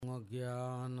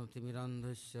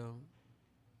अज्ञानतिमिरान्धस्य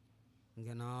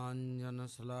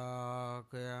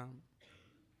ज्ञानाञ्जनशलाकया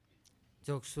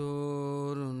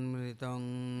चक्षुरुन्मिलितं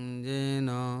येन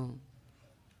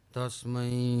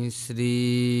तस्मै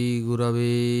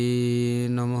श्रीगुरवे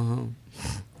नमः।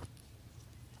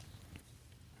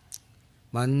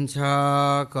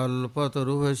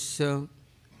 वाञ्छाकल्पतरुभ्यश्च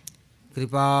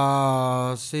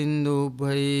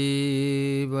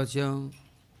कृपासिन्धुभ्यैव च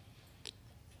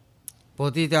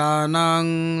पतितानां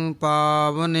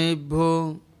पावनेभ्यो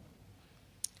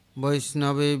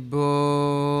वैष्णवेभ्यो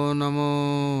नमो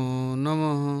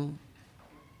नमः।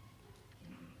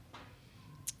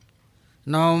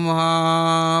 नमः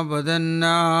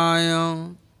वदन्नाय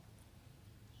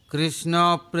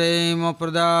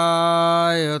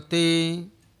कृष्णप्रेमप्रदायते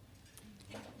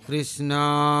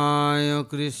कृष्णाय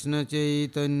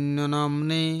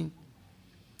कृष्णचैतन्यनाम्ने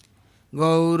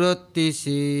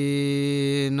गौरतिसे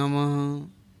नमः।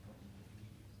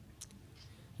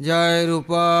 जय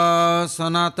रूपा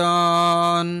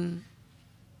सनातन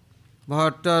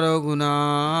भट्ट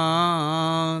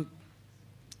रघुनाथ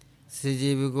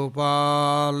श्रीजीव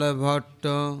गोपाल भट्ट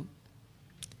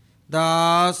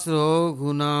दास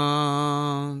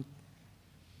रघुनाथ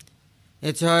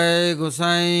एछय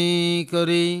गोसाई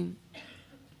करी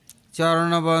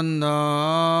चरण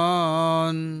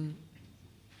बंदन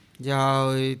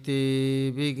जायते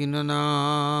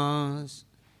विघ्ननाश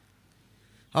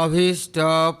अभीष्ट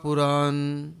पुराण।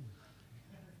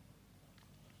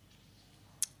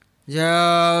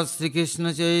 जय श्री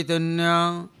कृष्ण चैतन्य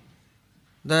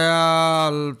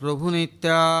दयाल प्रभु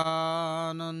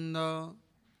नित्यानंद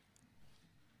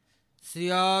श्री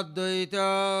अद्वैत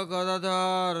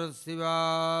गदाधर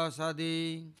शिवासादि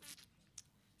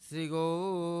श्री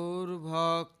गौर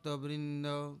भक्त वृंद।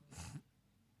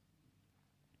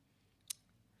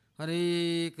 हरे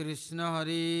कृष्ण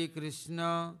कृष्ण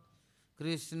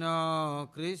कृष्ण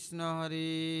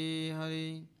हरे हरे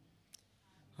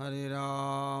हरे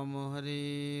राम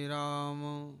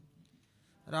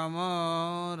राम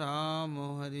राम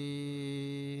हरे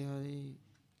हरे।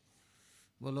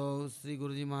 बोलो श्री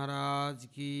गुरु जी महाराज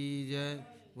की जय,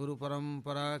 गुरु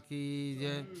परंपरा की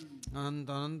जय, अनंत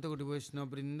अनंत कोटि वैष्णव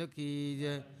वृंद की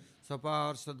जय,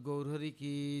 सपार सद्गौर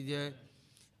की जय,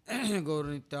 गौर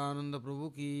नित्यानंद प्रभु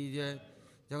की जय,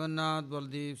 जगन्नाथ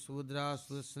बलदेव सुभद्रा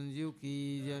संजीव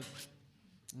की जय,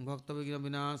 भक्त विघ्न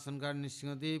विनाशन कार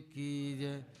नृसिंहदेव की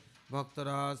जय,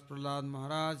 भक्तराज प्रहलाद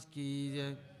महाराज की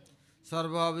जय,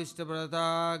 सर्वाभीष्ट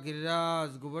प्रदाता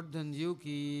गिरिराज गोवर्धन जीव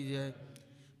की जय,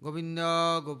 गोविंद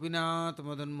गोपीनाथ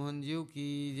मदन मोहन जीव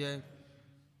की जय,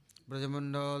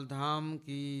 ब्रजमंडल धाम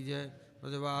की जय,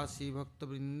 ब्रजवासी भक्त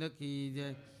वृंद की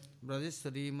जय,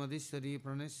 ब्रजेश्वरी मधेश्वरी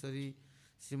प्रणेश्वरी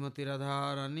श्रीमती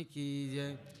राधा रानी की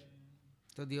जय,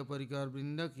 तदीय परिकर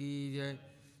वृंद की जय,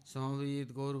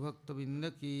 समवेत गौर भक्त वृंद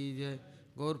की जय,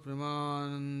 गौर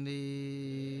प्रेमानंदे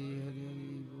हरि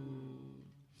हरि बोल।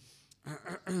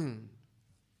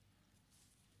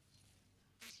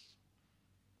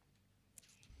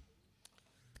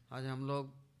 आज हम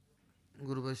लोग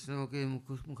गुरु वैष्णव के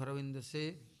मुखरविंद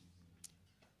से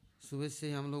सुबह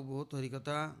से हम लोग बहुत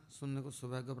हरिकथा सुनने को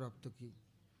सौभाग्य प्राप्त की।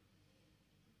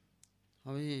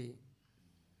 अभी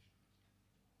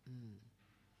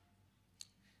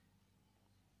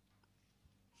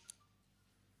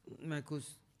मैं कुछ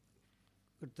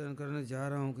कीर्तन करने जा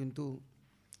रहा हूँ, किंतु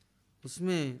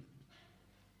उसमें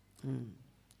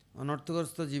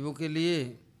अनर्थग्रस्त जीवों के लिए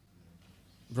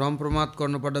भ्रम प्रमाद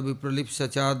कर्णपट विप्रलिप्त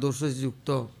सचार दोष से युक्त।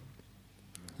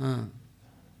 हाँ,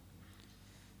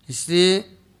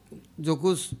 इसलिए जो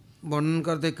कुछ वर्णन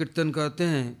करते कीर्तन करते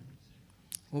हैं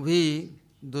वो भी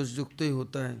दोषयुक्त ही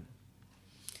होता है,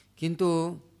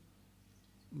 किंतु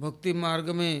भक्ति मार्ग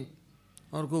में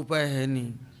और कोई उपाय है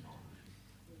नहीं।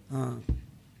 हाँ,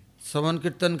 श्रवण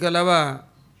कीर्तन के अलावा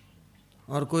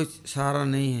और कोई सहारा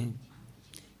नहीं है,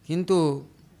 किंतु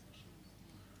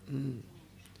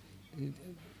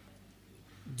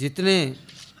जितने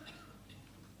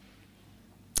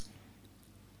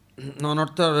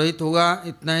अनर्थ रहित होगा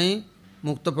इतना ही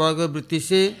मुक्त प्रवृत्ति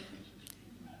से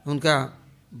उनका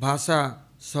भाषा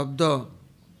शब्द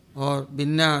और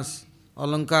विन्यास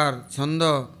अलंकार छंद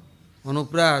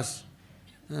अनुप्रास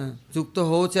युक्त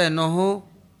हो चाहे न हो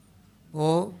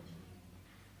वो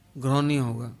ग्रहणीय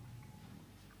होगा,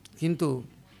 किंतु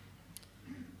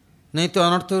नहीं तो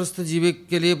अनर्थग्रस्त जीव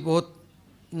के लिए बहुत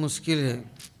मुश्किल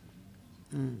है।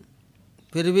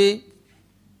 फिर भी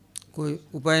कोई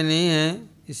उपाय नहीं है,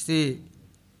 इसलिए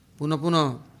पुनः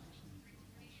पुनः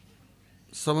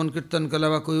श्रवण कीर्तन के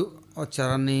अलावा कोई और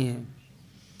चारा नहीं है।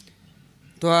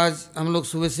 तो आज हम लोग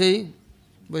सुबह से ही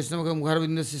वैष्णव के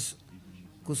मुखारविंद से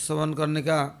कुछ श्रवण करने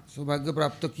का सौभाग्य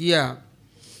प्राप्त किया,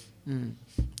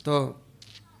 तो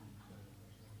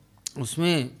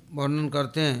उसमें वर्णन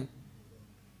करते हैं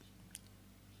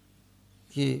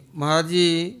कि महाराज जी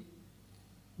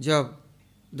जब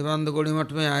देवानंद गौड़ी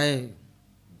मठ में आए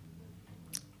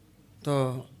तो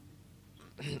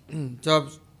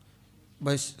जब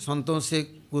संतों से,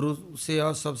 गुरु से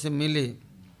और सबसे मिले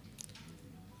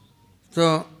तो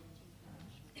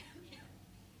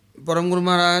परम गुरु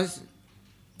महाराज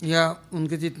या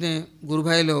उनके जितने गुरु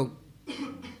भाई लोग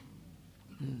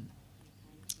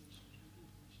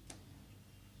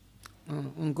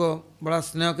उनको बड़ा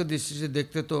स्नेह की दृष्टि से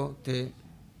देखते तो थे।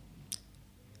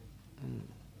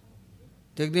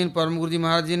 एक दिन परम गुरु जी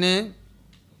महाराज जी ने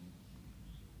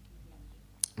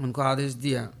उनको आदेश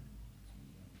दिया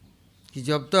कि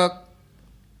जब तक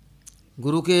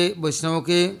गुरु के वैष्णवों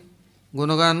के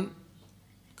गुणगान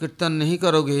कीर्तन नहीं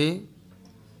करोगे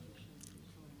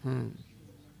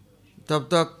तब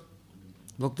तक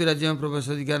भक्ति राज्य में प्रवेश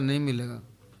अधिकार नहीं मिलेगा।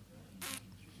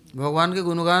 भगवान के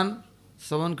गुणगान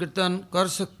श्रवण कीर्तन कर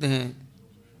सकते हैं,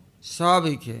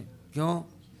 स्वाभाविक है। क्यों?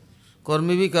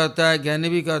 कर्मी भी करता है, ज्ञानी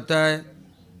भी करता है,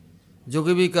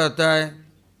 जोगी भी करता है,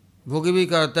 भोगी भी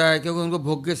करता है, क्योंकि उनको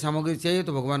भोग्य सामग्री चाहिए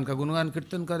तो भगवान का गुणगान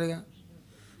कीर्तन करेगा,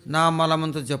 नाम माला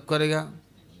मंत्र जप करेगा।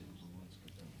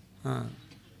 हाँ,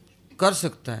 कर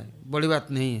सकता है, बड़ी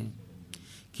बात नहीं है।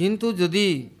 किंतु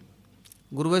यदि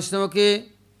गुरु वैष्णव के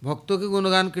भक्तों के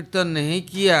गुणगान कीर्तन नहीं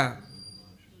किया,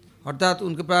 अर्थात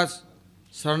उनके पास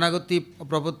शरणागति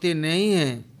प्रपत्ति नहीं है,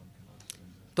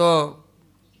 तो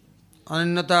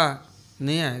अनन्यता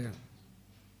नहीं आएगा।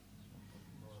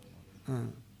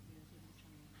 हाँ,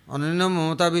 अनन्य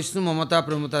ममता विष्णु ममता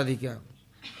प्रेमताधिका।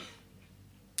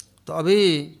 तो अभी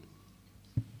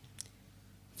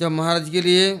जब महाराज के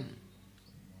लिए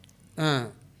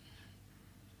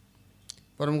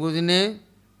परम गुरु जी ने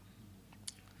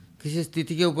किसी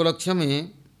स्थिति के उपलक्ष्य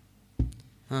में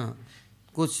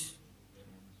कुछ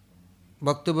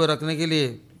वक्तव्य रखने के लिए,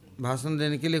 भाषण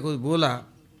देने के लिए कुछ बोला,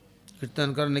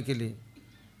 कीर्तन करने के लिए,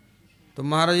 तो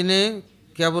महाराज ने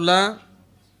क्या बोला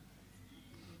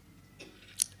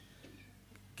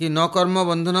कि न कर्म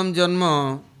बंधनम जन्म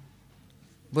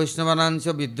वैष्णवानांच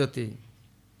विद्यते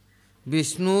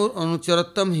विष्णुर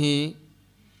अनुचरत्तम ही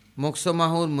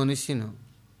मोक्षमाहुर मनीषिण।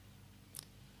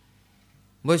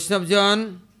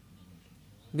 वैष्णवजन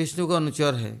विष्णु का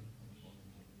अनुचर है।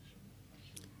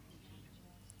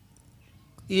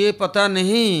 ये पता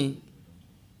नहीं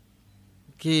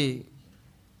कि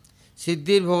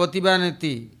सिद्धिर्भवति वा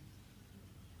नेति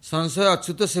संशय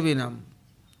अच्युत सेविनाम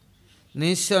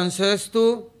निसंशयस्तु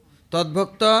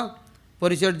तद्भक्त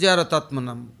परिचर्या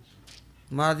रतात्मनम।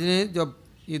 महाराज ने जब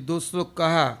ये दो श्लोक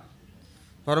कहा,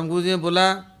 परम गुरु जी ने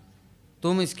बोला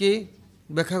तुम इसकी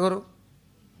व्याख्या करो।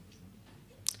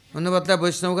 उन्होंने बताया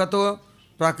वैष्णव का तो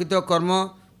प्राकृतिक कर्म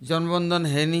जन्मबंधन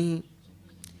है नहीं।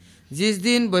 जिस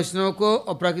दिन वैष्णव को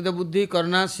अप्राकृत बुद्धि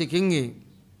करना सीखेंगे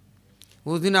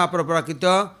उस दिन आप अप्राकृत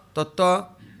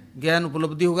तत्व ज्ञान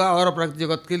उपलब्धि होगा और अप्राकृत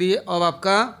जगत के लिए अब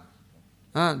आपका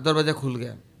दरवाजा खुल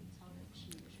गया।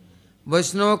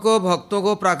 वैष्णव को, भक्तों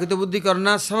को प्राकृतिक बुद्धि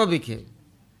करना स्वाभाविक है,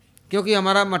 क्योंकि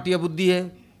हमारा मटिया बुद्धि है।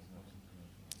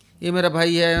 ये मेरा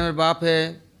भाई है, मेरा बाप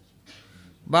है।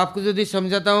 बाप को यदि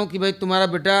समझाता हूँ कि भाई तुम्हारा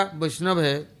बेटा वैष्णव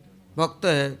है, भक्त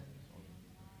है,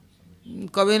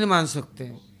 कभी नहीं मान सकते,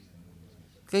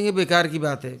 कहेंगे बेकार की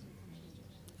बात है।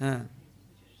 हाँ,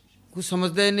 कुछ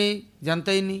समझता ही नहीं,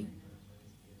 जानता ही नहीं,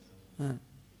 हाँ,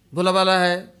 भोला वाला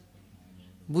है,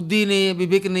 बुद्धि नहीं है,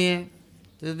 विवेक नहीं है।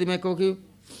 तो यदि मैं कहूँ कि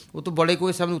वो तो बड़े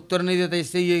कोई सामने उत्तर नहीं देता,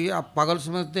 इससे ये आप पागल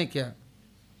समझते हैं क्या?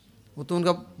 वो तो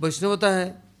उनका वैष्णवता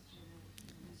है,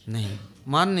 नहीं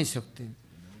मान नहीं सकते।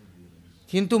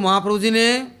 किंतु महाप्रभु जी ने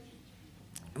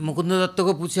मुकुंद दत्त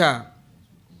को पूछा,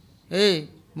 ए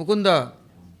मुकुंद,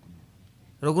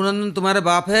 रघुनंदन तुम्हारे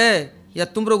बाप है या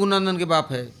तुम रघुनंदन के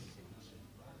बाप है?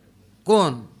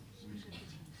 कौन?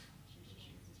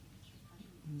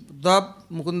 तब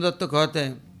मुकुंद दत्त कहते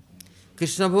हैं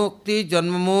कृष्ण भक्ति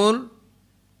जन्ममूल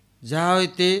जहाँ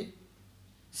होते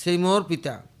से मोर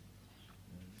पिता।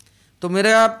 तो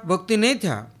मेरा भक्ति नहीं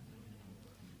था,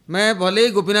 मैं भले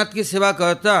ही गोपीनाथ की सेवा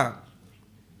करता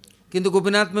किंतु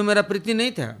गोपीनाथ में मेरा प्रीति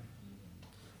नहीं था।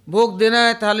 भोग देना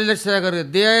है, थाली लटसा करके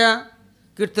दे आया,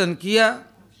 कीर्तन किया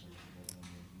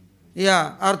या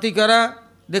आरती करा,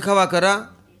 दिखावा करा,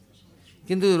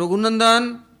 किंतु रघुनंदन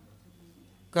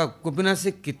का गोपीनाथ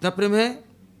से कितना प्रेम है।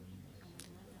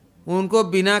 उनको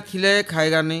बिना खिलाए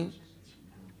खाएगा नहीं,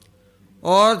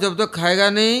 और जब तक खाएगा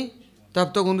नहीं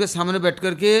तब तक उनके सामने बैठ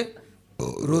कर के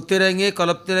रोते रहेंगे,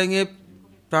 कलपते रहेंगे,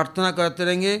 प्रार्थना करते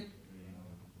रहेंगे।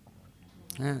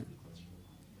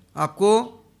 आपको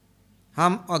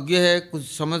हम अज्ञ है, कुछ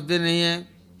समझते नहीं हैं,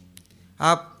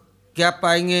 आप क्या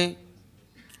पाएंगे,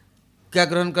 क्या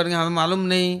ग्रहण करेंगे हमें मालूम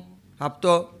नहीं। आप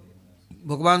तो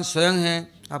भगवान स्वयं हैं,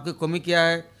 आपकी कमी क्या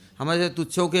है। हमारे से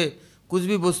तुच्छों के कुछ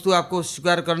भी वस्तु आपको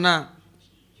स्वीकार करना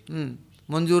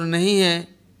मंजूर नहीं है,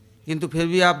 किंतु फिर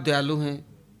भी आप दयालु हैं।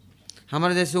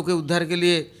 हमारे जैसों के उद्धार के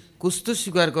लिए कुछ तो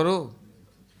स्वीकार करो।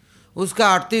 उसका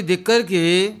आरती देख कर के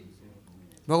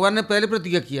भगवान ने पहले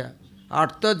प्रतिज्ञा किया,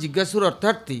 आर्त जिज्ञासुर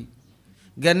अर्थार्थी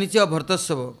ज्ञानी च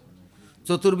भरतस्व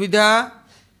चतुर्विधा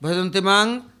भजन्ते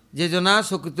मांग जे जना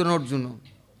सकृतन अर्जुन।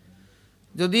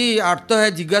 यदि आर्त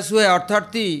है, जिज्ञासु है,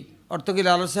 अर्थार्थी, अर्थ की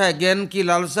लालसा है, ज्ञान की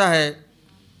लालसा है,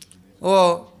 वो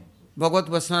भगवत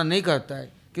उपासना नहीं करता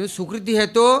है, क्योंकि सुकृति है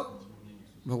तो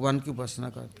भगवान की उपासना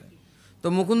करता है।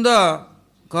 तो मुकुंद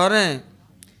कह रहे हैं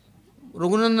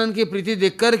रघुनंदन की प्रीति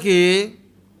देख कर के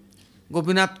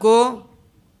गोपीनाथ को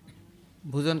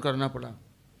भोजन करना पड़ा।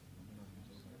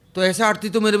 तो ऐसा आरती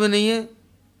तो मेरे में नहीं है।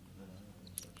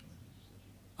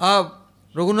 अब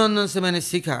रघुनंदन से मैंने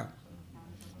सीखा,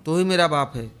 तो ही मेरा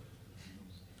बाप है।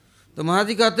 तो महाराज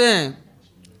जी कहते हैं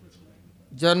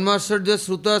जन्मश्चर्य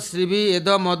श्रुत श्रीभि एद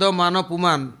मद मान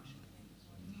पुमान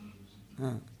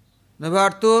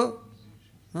नभार्तो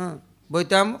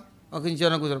वैताम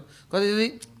अकिंचन गुजर। कहते यदि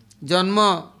जन्म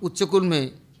उच्च कुल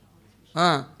में,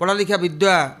 पढ़ा लिखा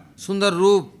विद्या, सुंदर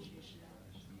रूप,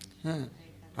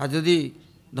 आज यदि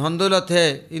धन दौलत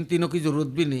है, इन तीनों की जरूरत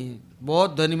भी नहीं है,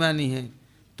 बहुत धनीमानी है,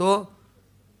 तो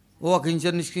वो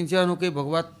अकिंचन निष्किंचन होकर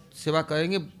भगवत सेवा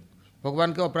करेंगे,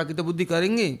 भगवान के अपराकृत बुद्धि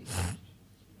करेंगे?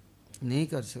 नहीं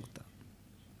कर सकता।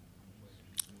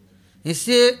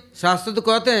 इससे शास्त्र तो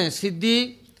कहते हैं सिद्धि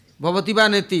भवति वा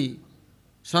नेति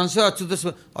संशय अच्युत।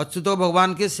 अच्युत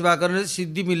भगवान की सेवा करने से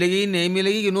सिद्धि मिलेगी नहीं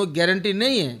मिलेगी कि नो गारंटी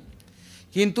नहीं है,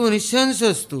 किंतु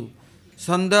निश्चयस्तु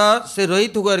संदेह से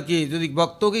रहित होकर के यदि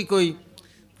भक्तों की कोई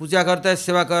पूजा करता है,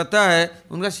 सेवा करता है,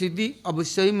 उनका सिद्धि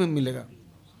अवश्य ही मिलेगा।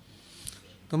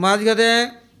 तो महाराज कहते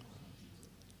हैं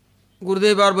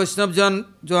गुरुदेव और वैष्णव जन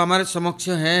जो हमारे समक्ष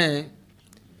हैं,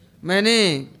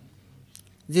 मैंने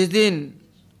जिस दिन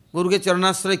गुरु के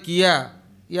चरणाश्रय किया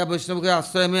या वैष्णव के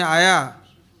आश्रय में आया,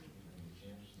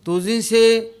 तो उस दिन से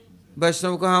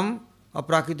वैष्णव को हम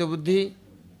अपराकृत बुद्धि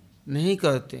नहीं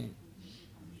कहते हैं।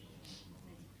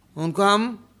 उनको हम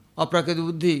अपराकृत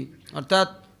बुद्धि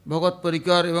अर्थात भगवत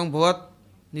परिकर एवं भगवत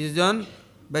निजन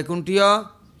वैकुंठीय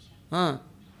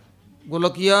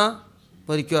गोलकीय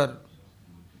परिकर,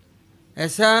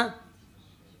 ऐसा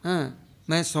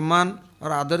मैं सम्मान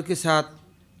और आदर के साथ,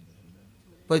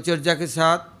 परिचर्या के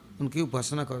साथ उनकी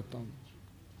उपासना करता हूँ।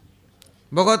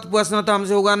 भगवत उपासना तो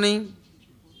हमसे होगा नहीं।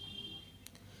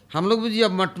 हम लोग भी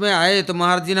जब मठ में आए तो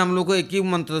महाराज जी ने हम लोग को एक ही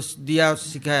मंत्र दिया,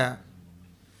 सिखाया।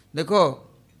 देखो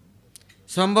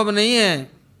संभव नहीं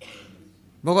है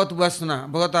भगवत उपासना,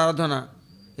 भगवत आराधना,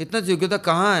 इतना योग्यता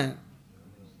कहाँ है?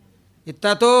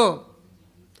 इतना तो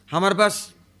हमारे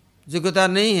पास योग्यता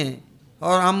नहीं है,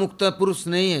 और हम मुक्त पुरुष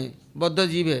नहीं है, बद्ध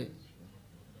जीव है,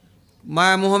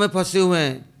 माया मोह में फंसे हुए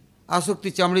हैं, आसक्ति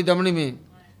चमड़ी दमड़ी में।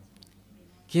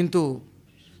 किंतु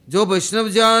जो वैष्णव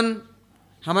जन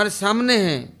हमारे सामने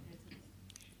हैं,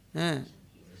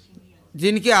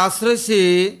 जिनके आश्रय से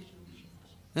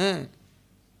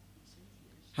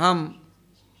हम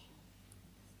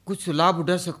कुछ लाभ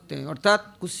उठा सकते हैं,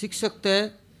 अर्थात कुछ सीख सकते हैं,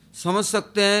 समझ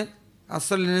सकते हैं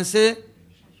आश्रय लेने से,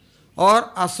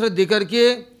 और आश्रय देकर के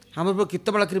हमारे पर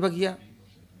कितना बड़ा कृपा किया।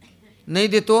 नहीं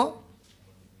दे तो,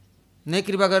 नहीं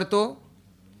कृपा करे तो,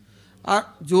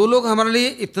 और जो लोग हमारे लिए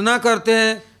इतना करते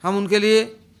हैं, हम उनके लिए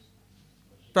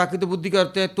प्राकृतिक बुद्धि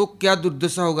करते हैं, तो क्या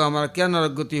दुर्दशा होगा हमारा, क्या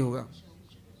नरकगति होगा।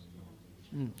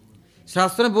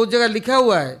 शास्त्र में बहुत जगह लिखा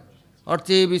हुआ है,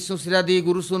 अर्चे विष्णु श्रीरादि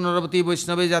गुरुसु नरवती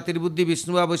वैष्णवे जातिर्बुद्धि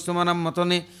विष्णुवा वैष्णवानाम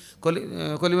मतने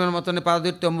कलिमान मतने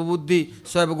पादित्य अम्बुद्धि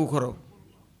स्वयं गुखरो।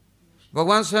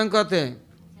 भगवान स्वयं कहते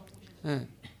हैं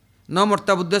न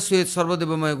मर्ता बुद्ध स्वेत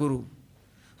सर्वदेवमय गुरु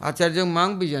आचार्य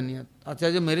मांग भी जानिए।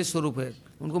 आचार्य मेरे स्वरूप है,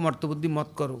 उनको मर्त बुद्धि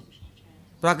मत करो,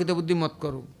 प्राकृतिक बुद्धि मत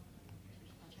करो।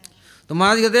 तो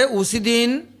महाराज कहते हैं उसी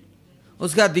दिन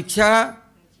उसका दीक्षा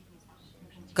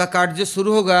का कार्य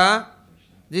शुरू होगा,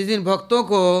 जिस दिन भक्तों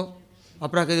को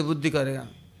अपराकृतिक बुद्धि करेगा।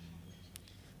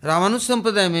 रामानुज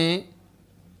संप्रदाय में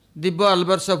दिव्य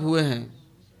अलवर सब हुए हैं,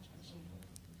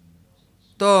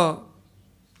 तो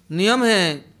नियम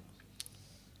है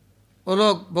वो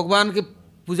लोग भगवान की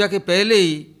पूजा के पहले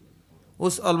ही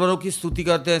उस अलवरों की स्तुति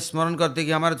करते हैं, स्मरण करते हैं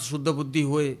कि हमारे तो शुद्ध बुद्धि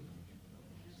हुए,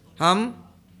 हम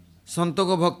संतों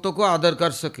को भक्तों को आदर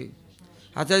कर सके।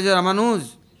 आचार्य रामानुज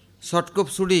षटकोप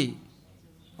सुड़ी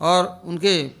और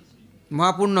उनके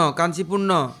महापुण्य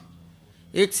कांचीपुण्य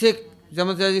एक से एक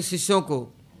जमाचार्य शिष्यों को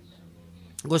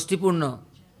गोष्ठीपूर्ण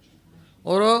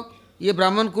और ये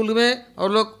ब्राह्मण कुल में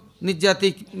और लोग नीच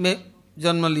जाति में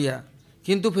जन्म लिया,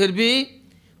 किंतु फिर भी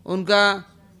उनका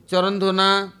चरण धोना,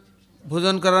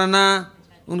 भोजन कराना,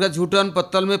 उनका झूठन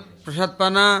पत्तल में प्रसाद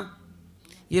पाना,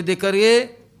 ये देख कर ये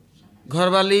घर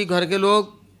वाली घर के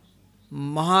लोग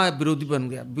महाविरोधी बन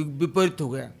गया, विपरीत हो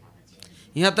गया।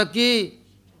 यहाँ तक कि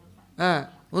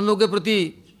उन लोगों के प्रति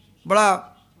बड़ा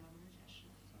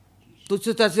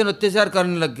तुच्छता से अत्याचार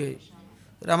करने लग गए।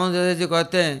 रामानुजाचार्य जी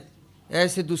कहते हैं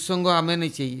ऐसे दुस्संग हमें नहीं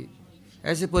चाहिए,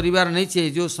 ऐसे परिवार नहीं चाहिए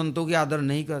जो संतों की आदर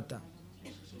नहीं करता।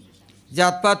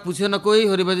 जात पात पूछे न कोई,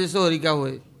 हरि भजे सो हरि का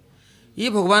होए। ये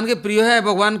भगवान के प्रिय है,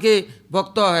 भगवान के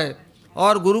भक्त है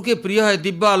और गुरु के प्रिय है,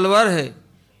 दिव्य अलवर है।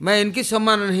 मैं इनकी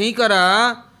सम्मान नहीं करा,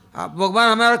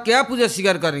 भगवान हमारा क्या पूजा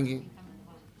स्वीकार करेंगे।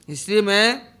 इसलिए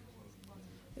मैं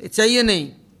चाहिए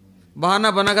नहीं,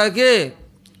 बहाना बना करके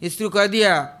स्त्री को कह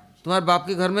दिया तुम्हारे बाप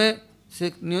के घर में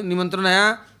से निमंत्रण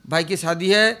आया, भाई की शादी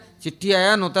है, चिट्ठी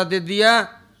आया, नोता दे दिया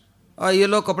और ये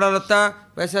लो कपड़ा लत्ता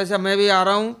पैसा ऐसा, मैं भी आ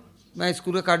रहा हूँ, मैं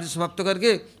स्कूल का कार्य समाप्त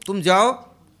करके तुम जाओ,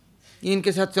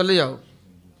 इनके साथ चले जाओ।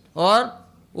 और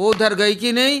वो उधर गई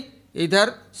कि नहीं,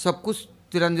 इधर सब कुछ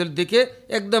तिरंजलि देके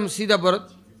एकदम सीधा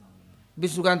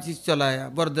विष्णुकांत जी चला आया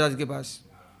वरदराज के पास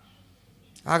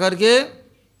आकर के,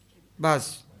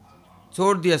 बस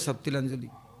छोड़ दिया सब तिरंजलि।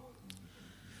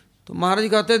 तो महाराज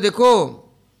कहते देखो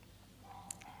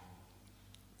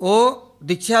वो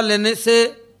दीक्षा लेने से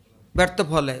व्यर्थ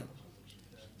फल है।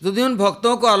 यदि उन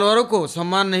भक्तों को अलवरों को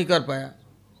सम्मान नहीं कर पाया,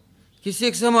 किसी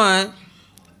एक समय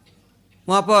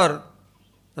वहाँ पर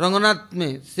रंगनाथ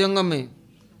में, श्रीरंगम में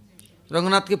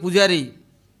रंगनाथ के पुजारी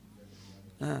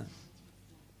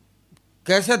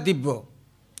कैसा दिव्य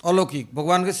अलौकिक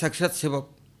भगवान के साक्षात सेवक,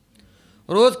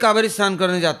 रोज कावेरी स्नान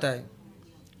करने जाता है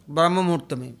ब्रह्म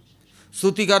मुहूर्त में,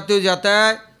 स्तुति करते हुए जाता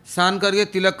है, स्नान करके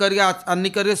तिलक करके अन्य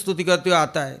करके स्तुति करते हुए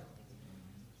आता है।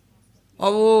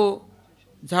 और वो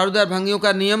झाड़ूदार भंगियों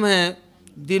का नियम है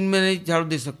दिन में नहीं झाड़ू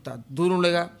दे सकता, दूर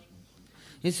उड़ेगा,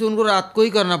 इससे उनको रात को ही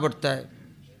करना पड़ता है।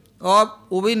 और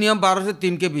वो भी नियम 12 से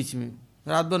 3 के बीच में,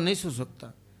 रात भर नहीं सो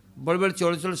सकता। बड़े बड़े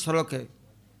चौड़े चौड़े सड़क है,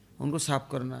 उनको साफ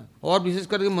करना है। और विशेष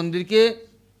करके मंदिर के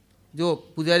जो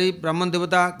पुजारी ब्राह्मण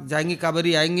देवता जाएंगे,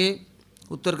 कावेरी आएंगे,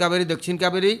 उत्तर कावेरी दक्षिण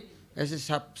कावेरी, ऐसे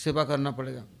साफ सेवा करना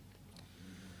पड़ेगा।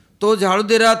 तो झाड़ू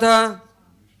दे रहा था,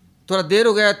 थोड़ा देर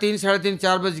हो गया, 3, साढ़े 3,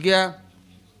 4 बज गया।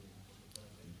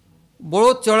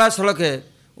 बहुत चौड़ा सड़क है,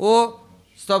 वो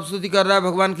सब स्तुति कर रहा है,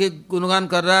 भगवान के गुणगान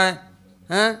कर रहा है,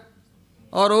 हैं,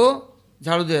 और वो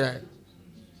झाड़ू दे रहा है।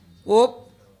 वो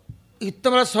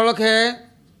इतना बड़ा सड़क है,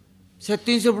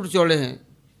 300 फुट चौड़े हैं।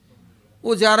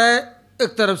 वो जा रहा है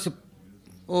एक तरफ से,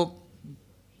 वो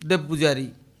देव पुजारी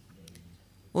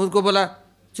उनको बोला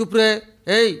चुप रहे,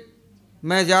 हे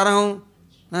मैं जा रहा हूँ,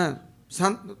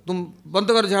 शांत, तुम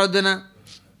बंद कर झाड़ू देना।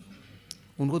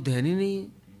 उनको ध्यान ही नहीं है,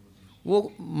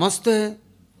 वो मस्त है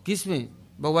किस में,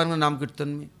 भगवान का नाम कीर्तन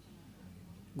में,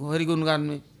 हरि गुणगान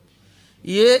में।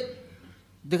 ये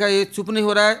देखा ये चुप नहीं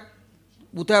हो रहा है,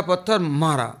 उठाया पत्थर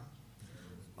मारा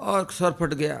और सर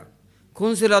फट गया,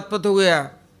 खून से लथपथ हो गया,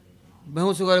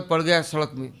 बेहोश होकर पड़ गया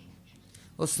सड़क में।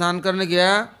 और स्नान करने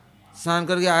गया, स्नान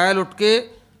करके आया लौट के,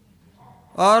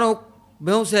 और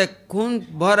बेहोश है, खून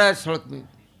बह रहा है सड़क में।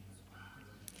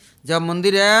 जब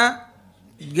मंदिर आया,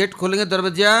 गेट खोलेंगे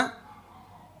दरवाजा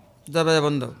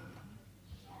बंद।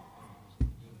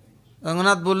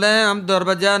 रंगनाथ बोल रहे हैं हम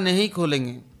दरवाजा नहीं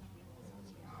खोलेंगे,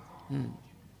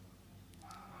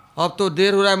 अब तो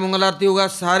देर हो रहा है, मंगल आरती होगा।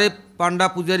 सारे पांडा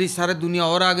पुजारी, सारे दुनिया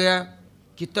और आ गया,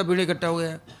 कितना भीड़ इकट्ठा हो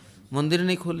गया, मंदिर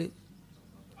नहीं खोले।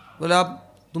 बोले अब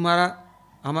तुम्हारा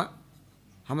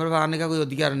हमारे पास आने का कोई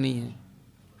अधिकार नहीं है,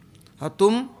 अब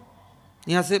तुम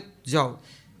यहाँ से जाओ।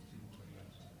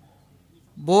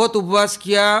 बहुत उपवास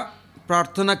किया,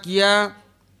 प्रार्थना किया,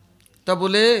 तब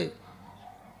बोले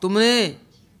तुमने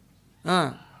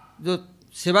जो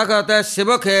सेवा करता है,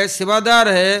 सेवक है, सेवादार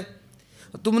है,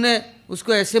 तुमने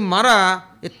उसको ऐसे मारा,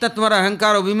 इतना तुम्हारा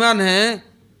अहंकार अभिमान है,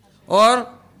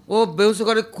 और वो बेहोश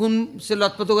होकर खून से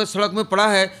लथपथ होकर सड़क में पड़ा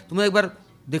है, तुम्हें एक बार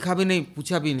देखा भी नहीं,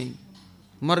 पूछा भी नहीं,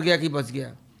 मर गया कि बच गया।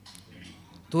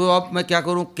 तो अब मैं क्या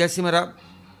करूं, कैसे मेरा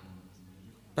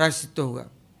प्रायश्चित्त होगा।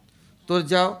 तो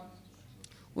जाओ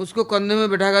उसको कंधे में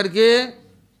बैठा करके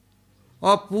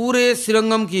और पूरे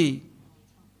श्रीरंगम की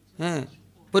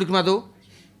परिक्रमा दो।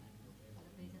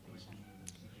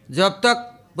 जब तक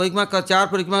परिक्रमा का 4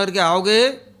 परिक्रमा करके आओगे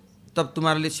तब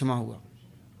तुम्हारे लिए क्षमा होगा।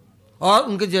 और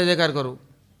उनके जय जयकार करो,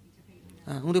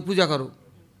 उनकी पूजा करो।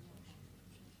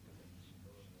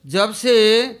 जब से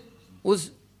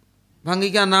उस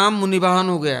भंगी का नाम मुनि वाहन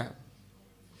हो गया,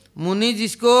 मुनि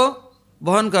जिसको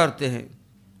वहन करते हैं,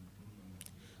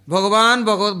 भगवान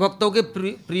भक्तों के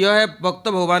प्रिय है, भक्त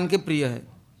भगवान के प्रिय है।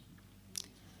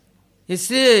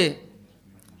 इसलिए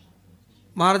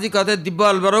महाराज जी कहते हैं दिव्य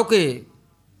अलवरों के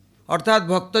अर्थात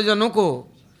भक्तजनों को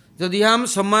यदि हम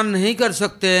सम्मान नहीं कर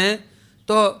सकते हैं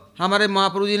तो हमारे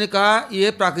महाप्रभु जी ने कहा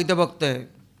ये प्राकृत भक्त है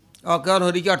और केवल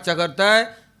हरि की अर्चा करता है,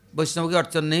 वैष्णव की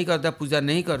अर्चन नहीं करता, पूजा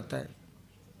नहीं करता है।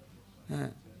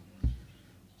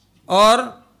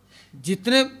 और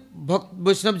जितने भक्त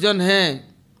वैष्णव जन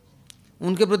हैं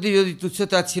उनके प्रति यदि तुच्छ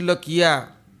ताच्छिल्य किया,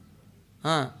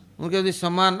 हाँ, उनके यदि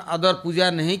सम्मान आदर पूजा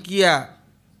नहीं किया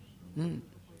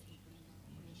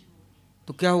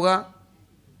तो क्या होगा?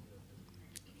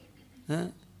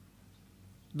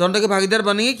 दंड के भागीदार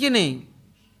बनेंगे कि नहीं?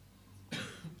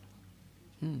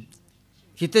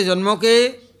 कितने जन्मों के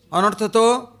अनर्थ तो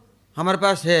हमारे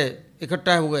पास है,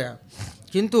 इकट्ठा हो गया,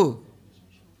 किंतु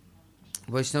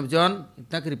वैष्णव जन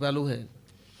इतना कृपालु है।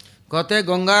 कहते हैं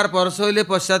गंगार परसोइले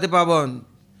पश्चाते पावन,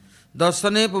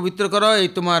 दर्शने पवित्र करो ये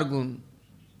तुम्हार गुण।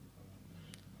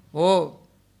 वो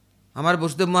हमारे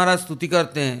वसुदेव महाराज स्तुति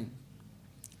करते हैं,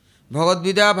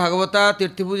 भगवद्विदा भागवता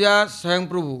तीर्थपूजा स्वयं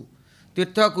प्रभु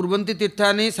तीर्थ कुर्वन्ति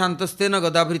तीर्थानि शांतस्ते न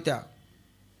गदाभृता।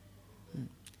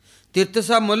 तीर्थ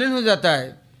सब मलिन हो जाता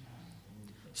है,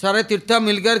 सारे तीर्थ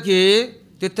मिलकर के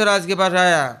तीर्थराज के पास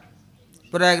आया,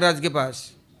 प्रयागराज के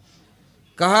पास,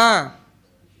 कहा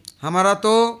हमारा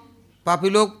तो पापी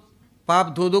लोग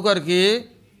पाप धो धो करके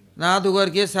नहा धो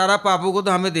करके सारा पापों को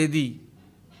तो हमें दे दी,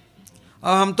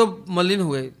 और हम तो मलिन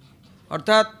हुए,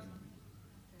 अर्थात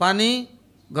पानी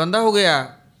गंदा हो गया,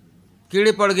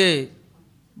 कीड़े पड़ गए,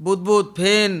 बुदबुद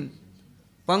फेन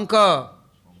पंख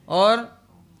और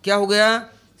क्या हो गया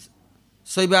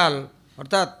शैवाल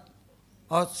अर्थात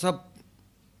और सब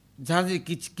झांझी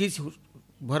किच किच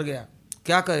भर गया।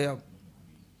 क्या करें अब,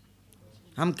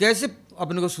 हम कैसे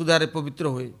अपने को सुधारे, पवित्र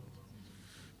हुए?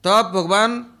 तब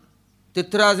भगवान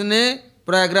तीर्थराज ने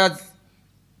प्रयागराज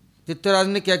तीर्थराज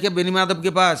ने क्या किया, बेनी माधव के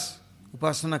पास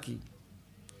उपासना की।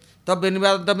 तब बेनी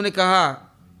माधव ने कहा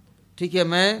ठीक है,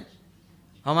 मैं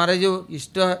हमारे जो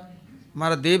इष्ट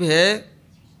हमारा देव है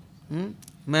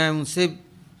मैं उनसे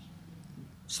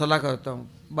सलाह करता हूँ,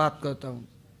 बात करता हूँ।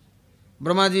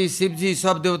 ब्रह्मा जी शिव जी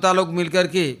सब देवता लोग मिलकर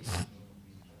के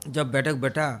जब बैठक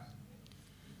बैठा,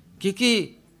 क्योंकि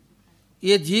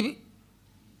ये जीव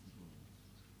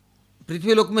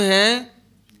पृथ्वी लोक में है,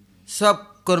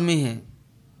 सब कर्मी हैं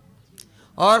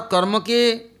और कर्म के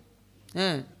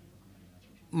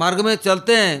मार्ग में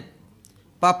चलते हैं,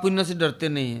 पाप पुण्य से डरते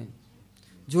नहीं हैं।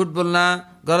 झूठ बोलना,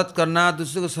 गलत करना,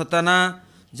 दूसरे को सताना,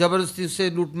 जबरदस्ती उससे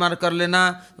लूटमार कर लेना,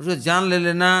 उसको जान ले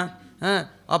लेना,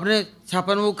 अपने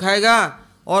छापन वो खाएगा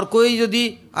और कोई यदि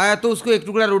आया तो उसको एक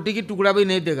टुकड़ा रोटी की टुकड़ा भी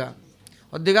नहीं देगा,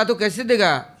 और देगा तो कैसे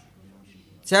देगा,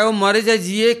 चाहे वो मरे चाहे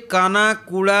जिए, काना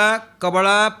कूड़ा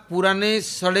कबड़ा पुराने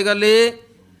सड़े गले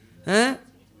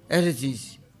ऐसे चीज।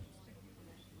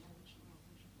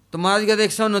 तो महाराज कहते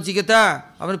एक समय नचिकेता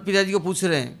अपने पिताजी को पूछ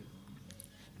रहे हैं,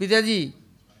 पिताजी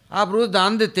आप रोज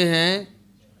दान देते हैं?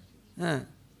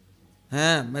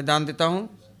 हैं मैं दान देता हूँ।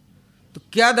 तो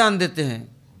क्या दान देते हैं?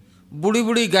 बूढ़ी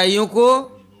बूढ़ी गायों को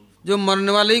जो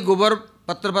मरने वाली गोबर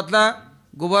पत्थर पतला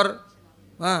गोबर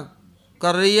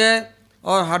कर रही है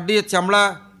और हड्डी चमड़ा,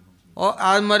 और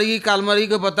आज मरेगी काल मरेगी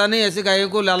को पता नहीं, ऐसे गायों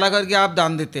को लाला करके आप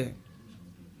दान देते हैं।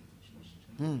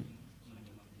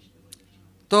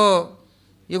 तो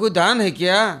ये कोई दान है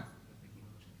क्या?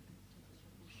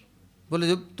 बोले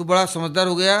जब तू बड़ा समझदार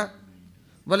हो गया,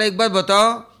 बोले एक बार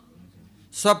बताओ,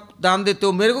 सब दान देते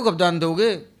हो, मेरे को कब दान दोगे?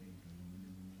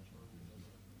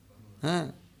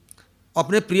 हैं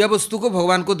अपने प्रिय वस्तु को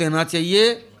भगवान को देना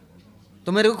चाहिए,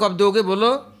 तो मेरे को कब दोगे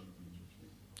बोलो,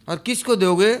 और किसको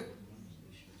दोगे?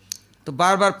 तो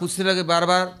बार बार पूछने लगे, बार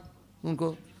बार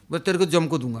उनको, बोले तेरे को जम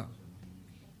को दूंगा,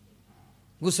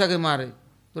 गुस्सा के मारे।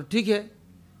 तो ठीक है,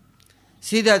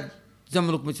 सीधा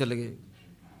जमलोक में चले गए,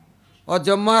 और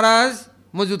जब महाराज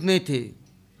मौजूद नहीं थे,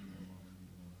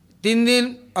 3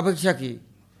 दिन अपेक्षा की।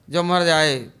 जब महाराज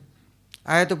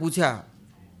आए तो पूछा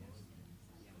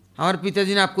हमारे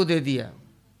पिताजी ने आपको दे दिया,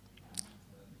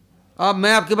 अब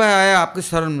मैं आपके पास आया आपके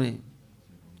शरण में,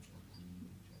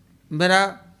 मेरा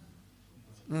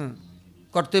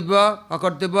कर्तव्य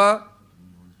अकर्तव्य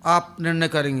आप निर्णय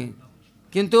करेंगे,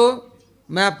 किंतु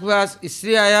मैं आपके पास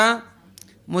इसलिए आया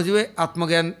मुझे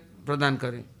आत्मज्ञान प्रदान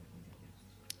करें।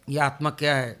 ये आत्मा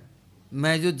क्या है?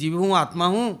 मैं जो जीव हूँ आत्मा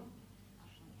हूँ,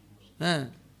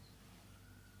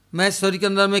 मैं शरीर के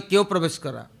अंदर में क्यों प्रवेश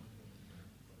करा?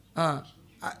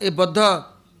 ये बद्ध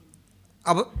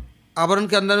आवरण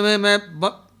के अंदर में मैं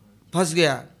फंस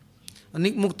गया,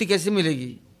 मुक्ति कैसे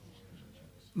मिलेगी?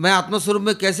 मैं आत्मस्वरूप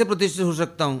में कैसे प्रतिष्ठित हो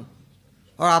सकता हूँ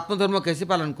और आत्मधर्म कैसे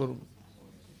पालन करूँ?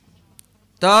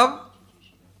 तब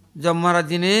जब महाराज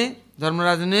जी ने,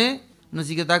 धर्मराज ने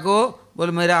नचिकेता को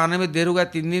बोले मेरे आने में देर हो गया,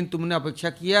 3 दिन तुमने अपेक्षा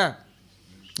किया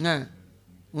है,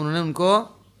 उन्होंने उनको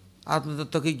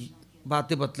आत्मतत्व की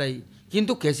बातें बतलाई,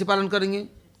 किंतु कैसे पालन करेंगे,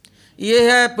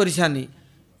 ये है परेशानी।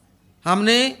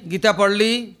 हमने गीता पढ़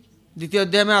ली, 2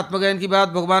 अध्याय में आत्मज्ञान की बात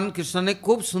भगवान कृष्ण ने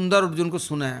खूब सुंदर अर्जुन को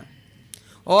सुनाया,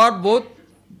 और बहुत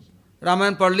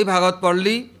रामायण पढ़ ली, भागवत पढ़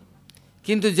ली,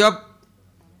 किंतु जब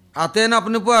आते हैं ना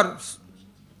अपने ऊपर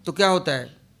तो क्या होता है,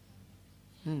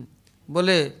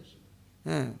 बोले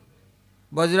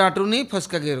वज्राटू नहीं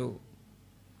फंसका गिरो,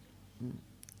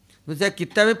 चाहे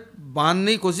कितना भी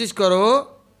बांधने की कोशिश करो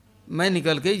मैं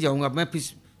निकल के ही जाऊंगा, मैं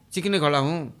चिकने खड़ा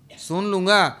हूँ, सुन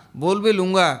लूँगा, बोल भी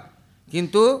लूँगा,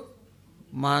 किंतु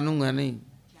मानूंगा नहीं।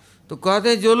 तो कहते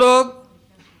हैं जो लोग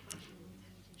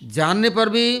जानने पर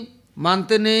भी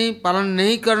मानते नहीं, पालन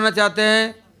नहीं करना चाहते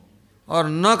हैं और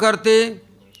न करते,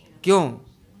 क्यों?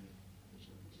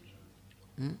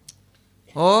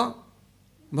 और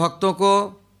भक्तों को,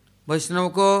 वैष्णव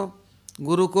को,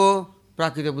 गुरु को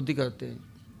प्राकृतिक बुद्धि करते हैं,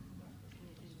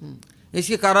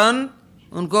 इसके कारण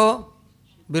उनको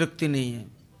विरक्ति नहीं है,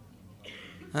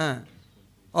 हाँ,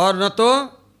 और न तो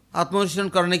आत्मनिरीक्षण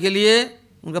करने के लिए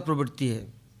उनका प्रवृत्ति है।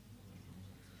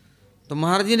 तो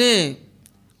महाराज जी ने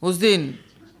उस दिन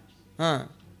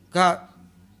कहा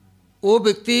वो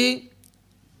व्यक्ति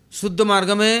शुद्ध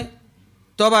मार्ग में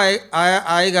तब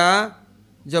आएगा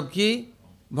जबकि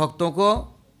भक्तों को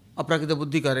अप्राकृत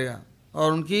बुद्धि करेगा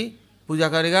और उनकी पूजा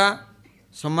करेगा,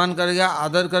 सम्मान करेगा,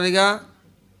 आदर करेगा,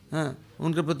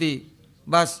 उनके प्रति,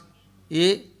 बस ये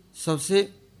सबसे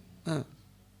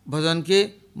भजन के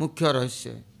मुख्य रहस्य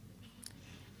है।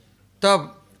 तब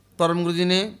परम गुरु जी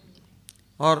ने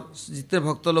और जितने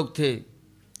भक्त लोग थे,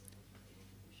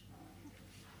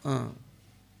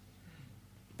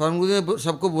 परम गुरु जी ने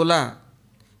सबको बोला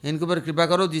इनके ऊपर कृपा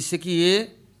करो जिससे कि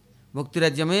ये भक्ति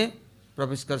राज्य में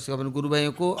प्रवेश कर सके, अपने गुरु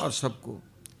भाइयों को और सबको।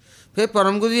 फिर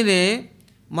परम गुरु जी ने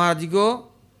महाराज जी को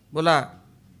बोला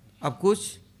अब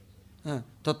कुछ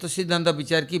तत्व सिद्धांत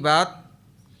विचार की बात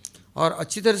और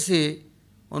अच्छी तरह से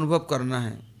अनुभव करना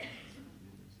है,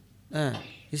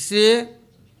 इसलिए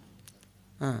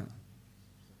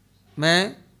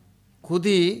मैं खुद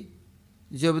ही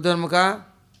जैव धर्म का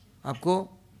आपको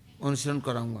अनुसरण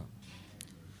कराऊंगा।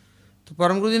 तो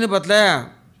परम गुरु जी ने बतलाया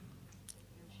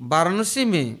वाराणसी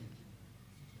में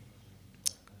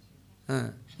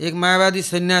एक मायावादी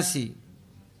सन्यासी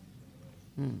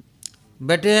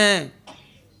बैठे हैं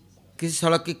किसी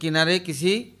सड़क के किनारे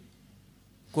किसी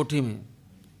कोठी में,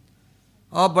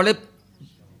 और बड़े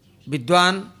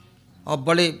विद्वान और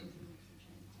बड़े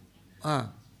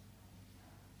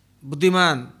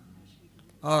बुद्धिमान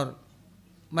और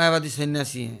मायावादी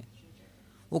सन्यासी हैं।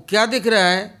 वो क्या देख रहा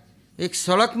है, एक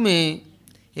सड़क में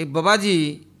एक बाबा जी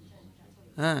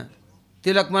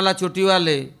तिलक माला चोटी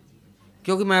वाले,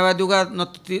 क्योंकि मायावादियों का न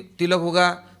तिलक होगा,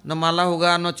 न माला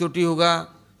होगा, न चोटी होगा,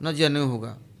 न जनेऊ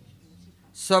होगा,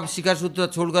 सब शिकार सूत्र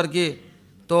छोड़ करके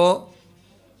तो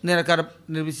निराकार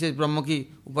निर्विशेष ब्रह्म की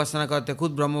उपासना करते,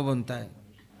 खुद ब्रह्म बनता है।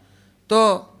 तो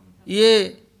ये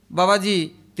बाबा जी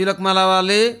तिलक माला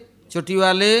वाले, चोटी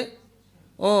वाले,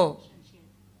 ओ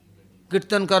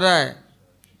कीर्तन कर रहा है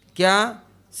क्या,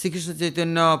 श्री कृष्ण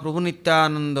चैतन्य प्रभु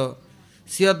नित्यानंद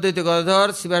श्री अद्वैत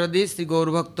गदाधर शिवादि श्री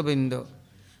गौरभक्त बिंद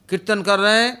कीर्तन कर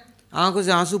रहे हैं, आंखों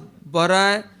से आंसू बह रहा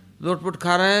है, लोटपोट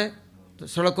खा रहे हैं तो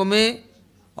सड़कों में,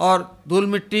 और धूल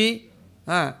मिट्टी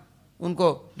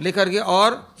उनको लेकर के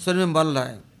और शरीर में बल रहा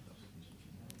है,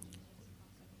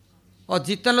 और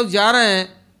जितना लोग जा रहे हैं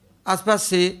आसपास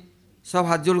से सब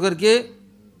हाथ जोड़ करके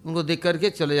उनको देख करके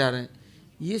चले जा रहे हैं।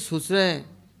 ये सोच रहे हैं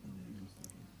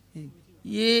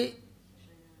ये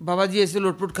बाबा जी ऐसे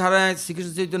लोटपोट खा रहे हैं, श्री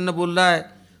कृष्ण चैतन्य बोल रहा है,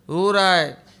 रो रहा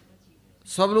है,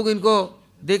 सब लोग इनको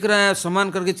देख रहे हैं,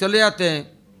 सम्मान करके चले जाते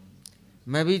हैं,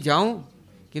 मैं भी जाऊं,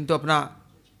 किंतु अपना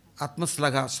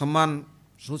आत्मश्लाघा सम्मान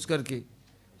सोच करके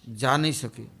जा नहीं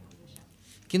सके।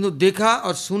 किंतु देखा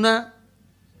और सुना,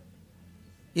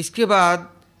 इसके बाद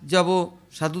जब वो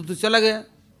साधु तो चला गया,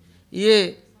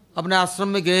 ये अपने आश्रम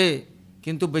में गए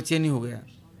किंतु बेचैनी हो गया।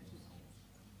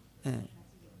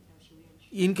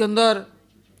 इनके अंदर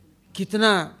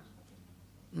कितना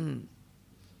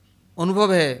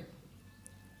अनुभव है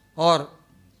और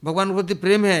भगवान के प्रति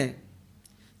प्रेम है,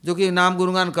 जो कि नाम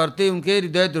गुणगान करते उनके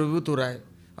हृदय द्रवीभूत हो रहा है।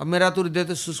 अब मेरा तो हृदय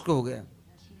तो शुष्क हो गया,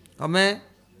 अब मैं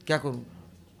क्या करूं?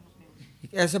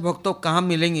 ऐसे भक्तों कहाँ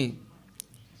मिलेंगे?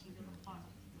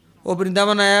 वो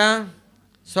वृंदावन आया,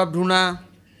 सब ढूंढा,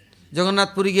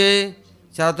 जगन्नाथपुरी गए,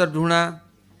 चारों तरफ ढूंढा,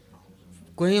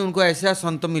 कहीं उनको ऐसा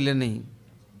संत मिले नहीं।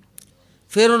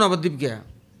 फिर वो नवद्वीप गया।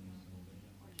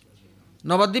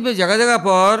 नवद्वीप में जगह जगह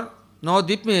पर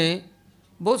नवद्वीप में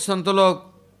बहुत संत लोग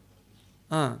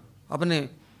अपने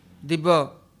दिव्य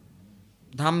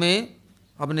धाम में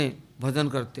अपने भजन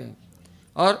करते हैं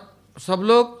और सब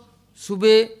लोग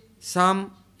सुबह शाम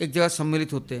एक जगह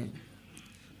सम्मिलित होते हैं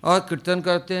और कीर्तन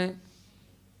करते हैं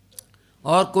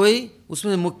और कोई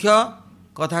उसमें मुख्य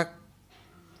कथा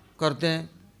करते हैं।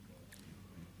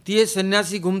 तो ये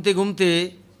सन्यासी घूमते घूमते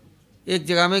एक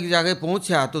जगह में जाके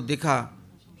पहुंचा तो देखा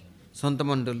संत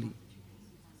मंडली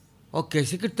और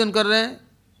कैसे कीर्तन कर रहे हैं,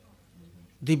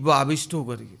 दिव्य आविष्ट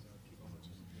होकर के।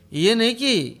 ये नहीं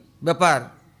कि व्यापार,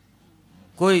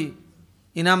 कोई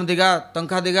इनाम देगा,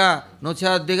 तनख्वाह देगा,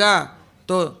 नौछा देगा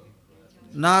तो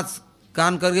नाच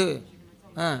गान करके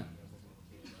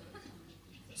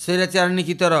शैराचारणी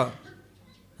की तरह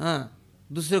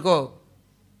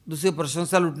दूसरे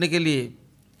प्रशंसा लूटने के लिए,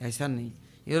 ऐसा नहीं।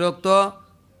 ये लोग तो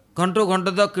घंटों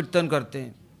घंटों तक कीर्तन करते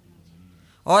हैं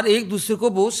और एक दूसरे को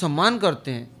बहुत सम्मान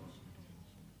करते हैं।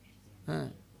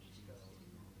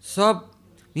 सब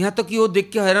यहाँ तक कि वो देख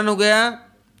के हैरान हो गया।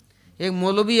 एक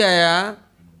मौलवी आया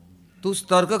तो उस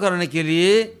तर्क करने के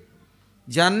लिए,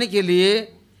 जानने के लिए,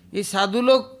 ये साधु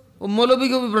लोग वो मौलवी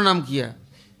को भी प्रणाम किया।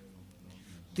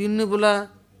 तो इन्होंने बोला,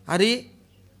 अरे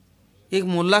एक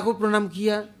मोल्ला को प्रणाम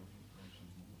किया,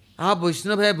 आप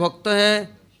वैष्णव है, भक्त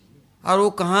है, और वो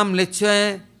कहाँ म्लेच्छ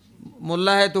है,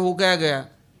 मोल्ला है तो हो क्या गया।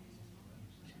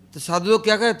 तो साधु लोग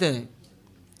क्या कहते हैं,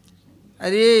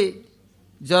 अरे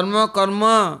जन्म कर्म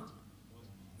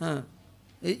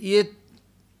ये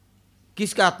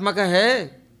किसका आत्मा का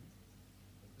है,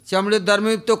 चमड़े धर्म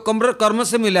में तो कर्म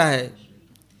से मिला है,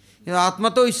 आत्मा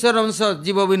तो ईश्वर अंश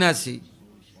जीव अविनाशी।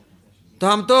 तो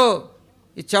हम तो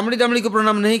चमड़ी दमड़ी को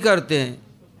प्रणाम नहीं करते हैं,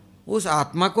 उस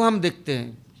आत्मा को हम देखते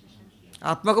हैं,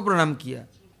 आत्मा को प्रणाम किया।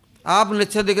 आप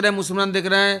लच्छा देख रहे हैं, मुसलमान देख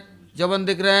रहे हैं, जवान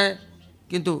देख रहे हैं,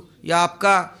 किंतु यह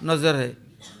आपका नज़र है,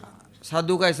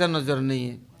 साधु का ऐसा नज़र नहीं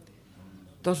है।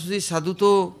 तो साधु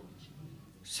तो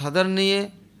साधारण नहीं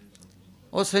है।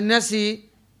 और सन्यासी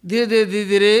धीरे धीरे धीरे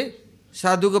धीरे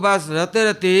साधु के पास रहते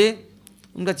रहते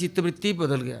उनका चित्तवृत्ति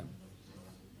बदल गया।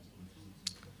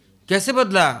 कैसे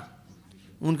बदला,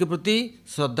 उनके प्रति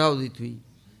श्रद्धा उदित हुई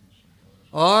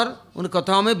और उन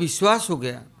कथाओं में विश्वास हो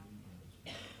गया।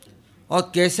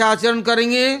 और कैसे आचरण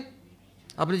करेंगे,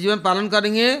 अपने जीवन पालन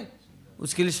करेंगे,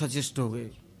 उसके लिए सचेष्ट हो गए।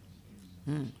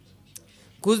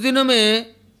 कुछ दिनों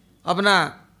में अपना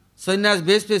सन्यास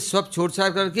वेश पे सब छोड़ छाड़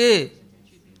करके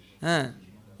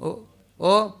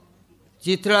वो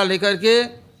चिथड़ा लेकर के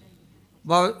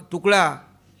टुकड़ा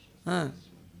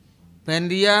पहन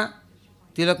लिया,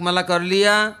 तिलक माला कर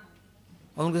लिया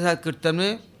और उनके साथ कीर्तन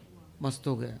में मस्त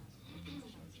हो गया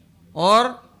और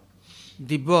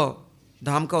दिव्य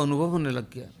धाम का अनुभव होने लग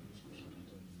गया।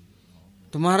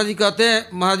 तो महाराज जी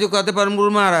कहते परम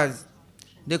गुरु महाराज,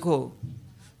 देखो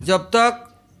जब तक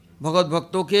भगवत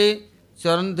भक्तों के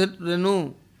चरण रेणु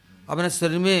अपने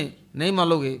शरीर में नहीं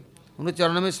मालोगे, उनके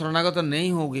चरणों में शरणागत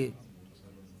नहीं होगे,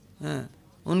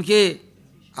 उनके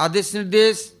आदेश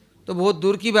निर्देश तो बहुत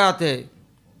दूर की बात है।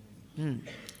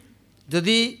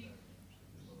 यदि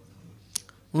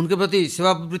उनके प्रति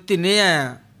सेवा वृत्ति नहीं आया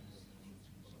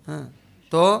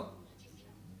तो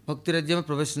भक्ति राज्य में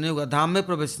प्रवेश नहीं होगा, धाम में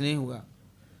प्रवेश नहीं होगा।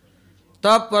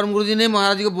 तब परम गुरु जी ने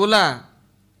महाराज जी को बोला,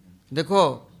 देखो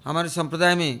हमारे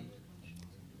संप्रदाय में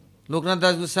लोकनाथ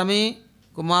दास गोस्वामी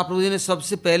को महाप्रभु जी ने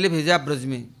सबसे पहले भेजा ब्रज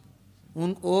में।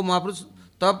 वो महापुरुष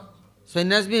तब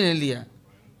संन्यास भी नहीं लिया,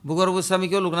 भूगर्भ गोस्वामी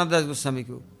को, लोकनाथ दास गोस्वामी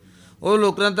को। और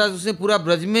लोकनाथ दास गोस्वामी पूरा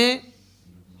ब्रज में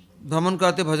भ्रमण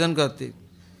करते, भजन करते,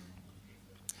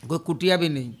 कोई कुटिया भी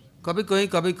नहीं, कभी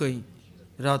कहीं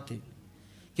रहते।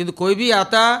 किंतु कोई भी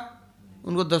आता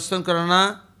उनको दर्शन कराना,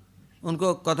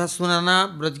 उनको कथा सुनाना,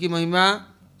 ब्रज की महिमा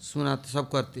सुनाते, सब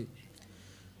करते।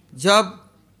 जब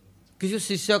किसी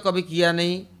शिष्य कभी किया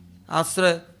नहीं,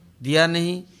 आश्रय दिया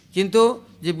नहीं, किंतु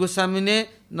जीव गोस्वामी ने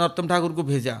नरोत्तम ठाकुर को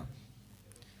भेजा।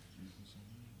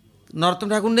 नरोत्तम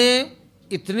ठाकुर ने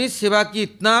इतनी सेवा की,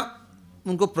 इतना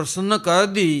उनको प्रसन्न कर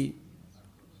दी,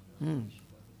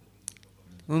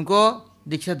 उनको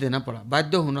दीक्षा देना पड़ा,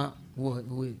 बाध्य होना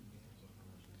हुए।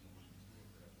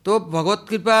 तो भगवत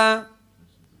कृपा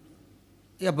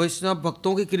या वैष्णव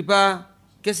भक्तों की कृपा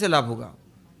कैसे लाभ होगा।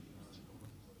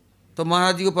 तो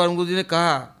महाराज जी को परम गुरु जी ने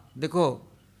कहा, देखो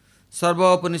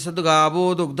सर्वोपनिषद गावो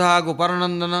दुग्धा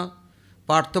गोपालनंदन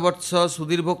पार्थवत्स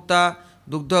सुधीर भोक्ता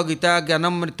दुग्ध गीता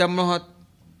ज्ञानम मृत्यम महत।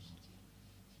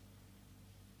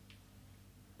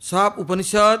 सब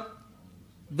उपनिषद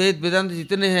वेद वेदांत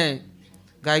जितने हैं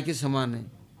गाय के समान है,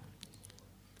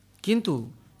 किंतु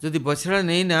यदि बछड़ा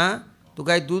नहीं ना तो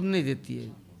गाय दूध नहीं देती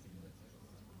है।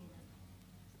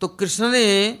 तो कृष्ण ने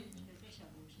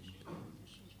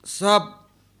सब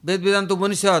वेद वेदांत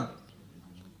उपनिषद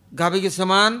गाभी के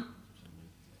समान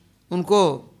उनको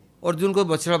अर्जुन को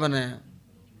बछड़ा बनाया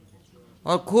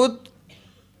और खुद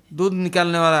दूध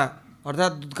निकालने वाला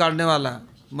अर्थात दूध काटने वाला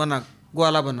बना,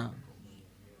 ग्वाला बना।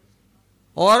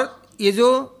 और ये जो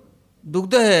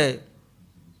दुग्ध है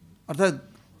अर्थात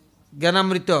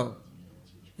ज्ञानामृत,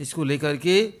 इसको लेकर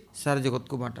के सारे जगत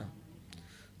को बांटा।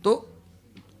 तो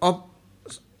अब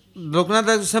लोकनाथ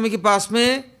दास गोस्वामी के पास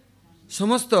में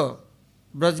समस्त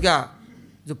ब्रज का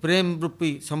जो प्रेम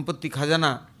रूपी संपत्ति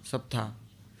खजाना सब था,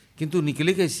 किंतु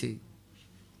निकले कैसे?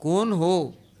 कौन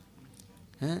हो?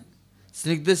 हैं?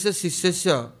 स्निग्ध से शिष्य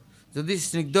से, यदि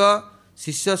स्निग्ध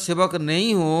शिष्य सेवक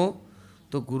नहीं हो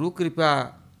तो गुरु कृपा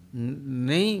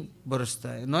नहीं बरसता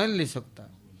है, नहीं ले सकता।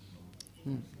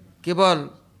 केवल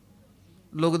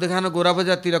लोग दिखाना गोरा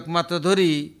बजा तिलक मात्र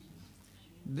धोरी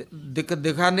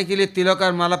दिखाने के लिए तिलक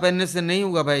और माला पहनने से नहीं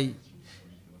होगा भाई।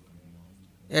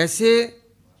 ऐसे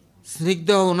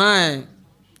स्निग्ध होना है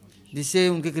जिससे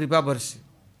उनकी कृपा बरसे।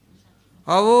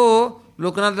 और वो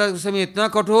लोकनाथ दास गोस्वामी इतना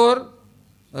कठोर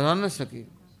रह न सके,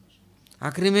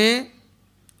 आखिरी में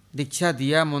दीक्षा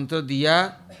दिया, मंत्र दिया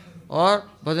और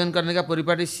भजन करने का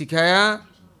परिपाटी सिखाया।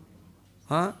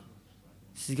 हाँ,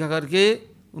 सिखा करके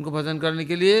उनको भजन करने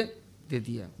के लिए दे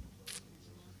दिया।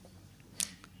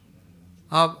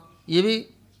 अब ये भी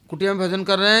कुटिया में भजन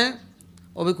कर रहे हैं,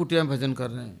 वो भी कुटिया में भजन कर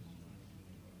रहे हैं।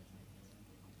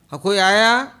 और कोई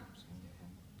आया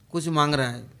कुछ मांग रहा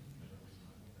है,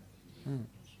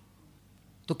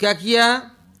 तो क्या किया?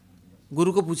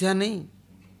 गुरु को पूछा नहीं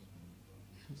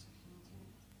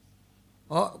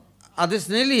और आदेश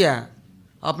नहीं लिया,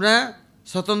 अपना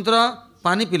स्वतंत्र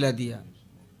पानी पिला दिया।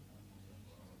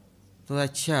 तो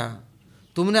अच्छा,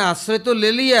 तुमने आश्रय तो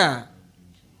ले लिया,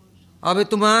 अबे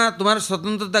तुम्हारा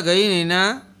स्वतंत्रता गई नहीं ना,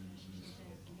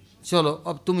 चलो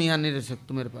अब तुम यहाँ नहीं रह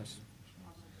सकते मेरे पास,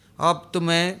 अब तो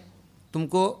मैं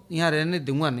तुमको यहाँ रहने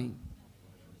दूंगा नहीं।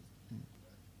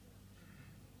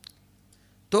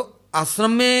 तो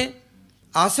आश्रम में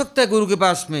आ सकता है गुरु के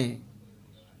पास में,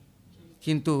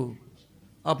 किंतु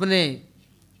अपने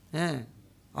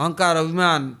अहंकार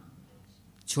अभिमान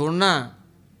छोड़ना,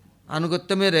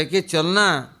 अनुगत्य में रह के चलना,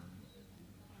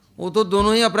 वो तो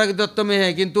दोनों ही अपराध तत्व में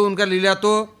है, किंतु उनका लीला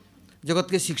तो जगत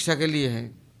के शिक्षा के लिए है।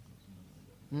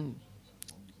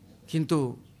 किंतु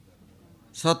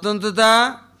स्वतंत्रता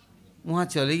वहाँ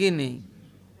चलेगी नहीं।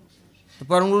 तो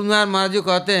परम गुरु महाराज जी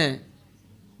कहते हैं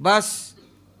बस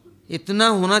इतना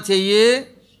होना चाहिए,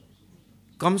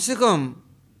 कम से कम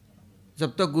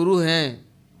जब तक गुरु हैं,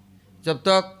 जब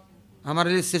तक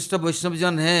हमारे लिए श्रेष्ठ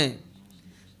वैष्णवजन हैं,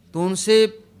 तो उनसे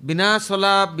बिना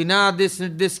सलाह बिना आदेश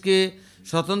निर्देश के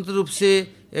स्वतंत्र रूप से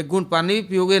एक घूंट पानी भी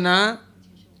पियोगे ना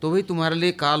तो भी तुम्हारे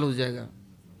लिए काल हो जाएगा।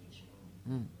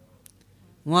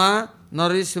 वहाँ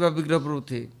नरहरि सेवा विग्रह प्रभु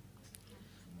थे।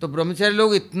 तो ब्रह्मचारी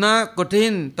लोग इतना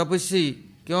कठिन तपस्वी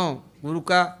क्यों?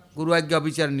 गुरु आज्ञा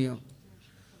अभिचारणीय।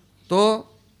 तो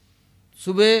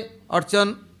सुबह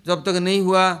अर्चन जब तक नहीं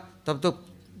हुआ तब तक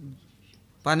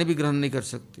पानी भी ग्रहण नहीं कर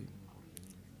सकते।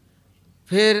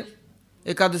 फिर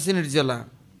एकादशी निर्जला,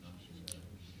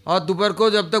 और दोपहर को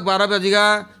जब तक 12 बजेगा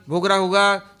भोगरा होगा,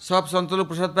 सब संत लोग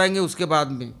प्रसाद पाएंगे, उसके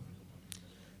बाद में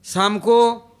शाम को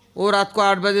वो रात को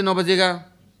 8 बजे 9 बजेगा।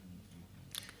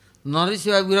 नरहरि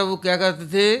सेवा विग्रह वो क्या करते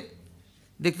थे,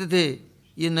 देखते थे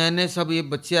ये नए नए सब ये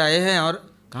बच्चे आए हैं और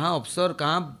कहाँ अफसर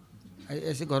कहाँ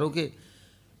ऐसे घरों के,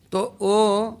 तो वो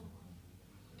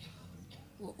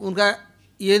उनका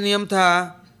ये नियम था,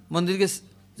 मंदिर के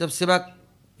जब सेवा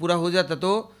पूरा हो जाता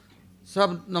तो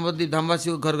सब नवद्वीप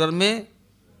धामवासियों घर घर में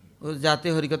जाते,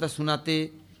 हरिकथा सुनाते,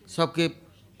 सबके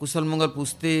कुशल मंगल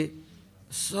पूछते।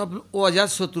 सब वो अजात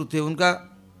शत्रु थे उनका।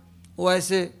 वो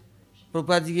ऐसे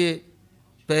प्रभुपाद जी के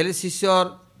पहले शिष्य और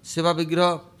सेवा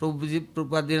विग्रह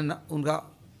प्रभुपाद जी ने उनका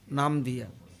नाम दिया।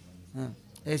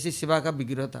 ऐसी सेवा का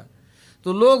विग्रह था।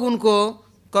 तो लोग उनको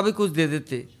कभी कुछ दे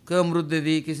देते, कोई अमृत दे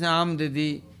दी, किसी ने आम दे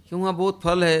दी, क्यों वहाँ बहुत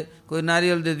फल है, कोई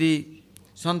नारियल दे दी।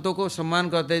 संतों को सम्मान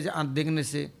करते देखने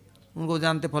से, उनको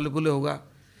जानते फले फूले होगा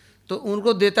तो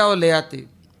उनको देता और ले आते।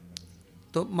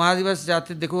 तो महाराज बस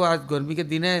जाते, देखो आज गर्मी के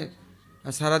दिन है,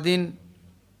 सारा दिन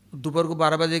दोपहर को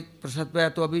 12 बजे प्रसाद पाया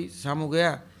तो अभी शाम हो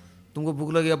गया, तुमको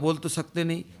भूख लग गया, बोल तो सकते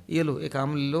नहीं, ये लो एक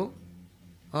आम ले लो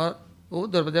और वो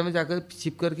दरवाजा में जाकर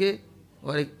छिप करके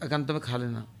और एक एकांत में खा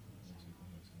लेना।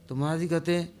 तो महाराज जी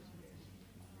कहते हैं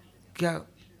क्या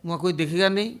वहाँ कोई देखेगा?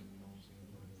 नहीं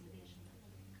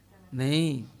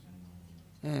नहीं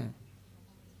है,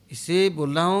 इससे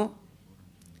बोल रहा हूँ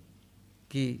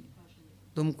कि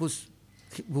तुम कुछ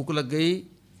भूख लग गई,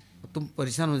 तुम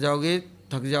परेशान हो जाओगे,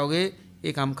 थक जाओगे,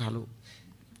 एक आम खा लो।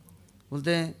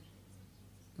 बोलते हैं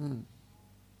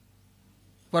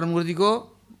परम गुरु जी को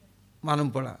मालूम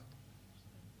पड़ा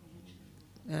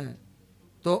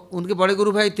तो उनके बड़े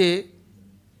गुरु भाई थे,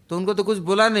 तो उनको तो कुछ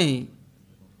बोला नहीं।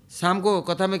 शाम को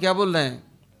कथा में क्या बोल रहे हैं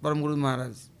परम गुरु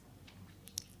महाराज,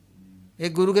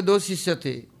 एक गुरु के 2 शिष्य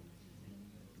थे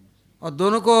और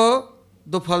दोनों को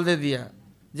 2 फल दे दिया,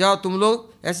 जाओ तुम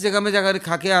लोग ऐसी जगह में जाकर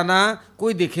खा के आना,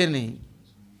 कोई देखे नहीं।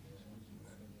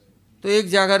 तो एक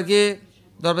जाकर के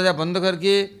दरवाज़ा बंद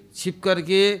करके छिप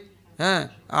करके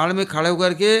आड़ में खड़े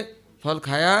होकर के फल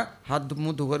खाया, हाथ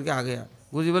मुँह धो करके आ गया।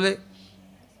 गुरुजी बोले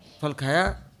फल खाया?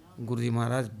 गुरुजी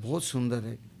महाराज बहुत सुंदर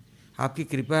है, आपकी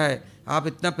कृपा है, आप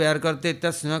इतना प्यार करते,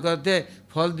 इतना स्नेह करते,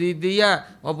 फल दे दिया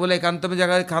और बोले एकांत में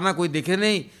जाकर खाना, कोई देखे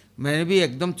नहीं। मैंने भी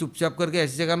एकदम चुपचाप करके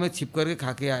ऐसी जगह में छिप करके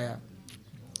खा के आया।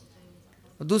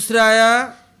 दूसरा आया,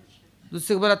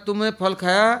 दूसरे को बोला तुमने फल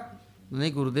खाया?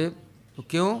 नहीं गुरुदेव। तो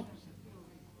क्यों?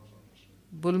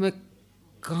 बोले मैं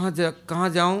कहाँ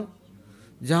जाऊँ,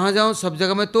 जहाँ जाऊँ सब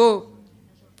जगह में तो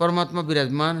परमात्मा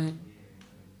विराजमान है,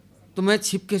 तो मैं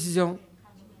छिप कैसे जाऊँ?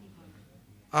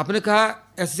 आपने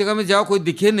कहा ऐसी जगह में जाओ कोई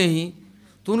दिखे नहीं,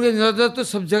 तो उनके नजर तो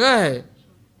सब जगह है,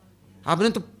 आपने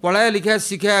तो पढ़ाया लिखा है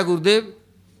सीखा है गुरुदेव,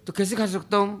 तो कैसे खा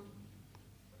सकता हूँ?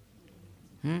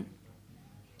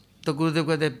 तो गुरुदेव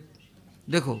कहते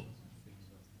देखो,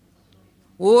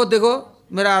 वो देखो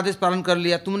मेरा आदेश पालन कर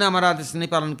लिया, तुमने हमारा आदेश नहीं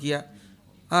पालन किया।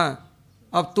 हाँ,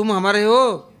 अब तुम हमारे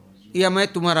हो या मैं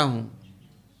तुम्हारा हूँ?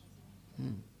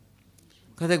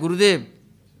 कहते गुरुदेव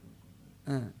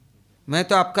मैं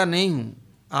तो आपका नहीं हूँ,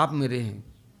 आप मेरे हैं।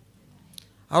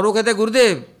 और वो कहते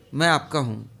गुरुदेव मैं आपका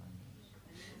हूँ।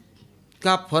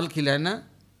 क्या आप फल खिलाए ना,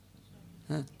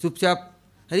 चुपचाप।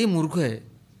 अरे मूर्ख है,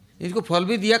 इसको फल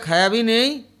भी दिया, खाया भी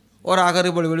नहीं, और आकर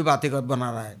बड़ी बड़ी बातें कर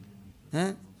बना रहा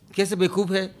है, कैसे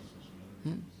बेवकूफ़ है।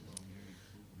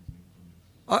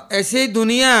 और ऐसे ही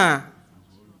दुनिया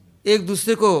एक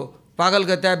दूसरे को पागल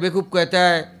कहता है, बेवकूफ़ कहता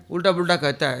है, उल्टा पुल्टा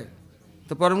कहता है।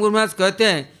 तो परम गुरु महाराज कहते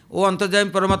हैं वो अंतर्यामी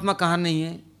परमात्मा कहाँ नहीं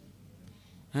है,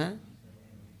 हैं?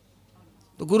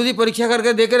 तो गुरुजी परीक्षा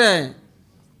करके देख रहे हैं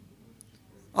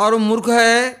और वो मूर्ख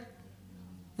है,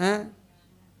 हैं?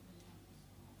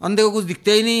 अंधे को कुछ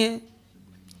दिखता ही नहीं है।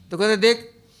 तो कहते देख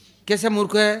कैसा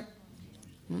मूर्ख है।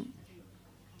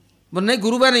 बोल नहीं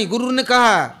गुरुवार नहीं, गुरु ने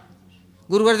कहा।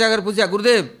 गुरुवार जाकर पूछा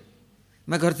गुरुदेव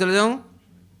मैं घर चले जाऊँ?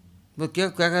 वो क्या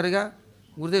क्या करेगा?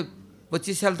 गुरुदेव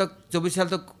 25 साल तक 24 साल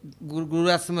तक गुरु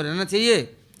आश्रम में रहना चाहिए,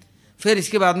 फिर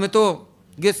इसके बाद में तो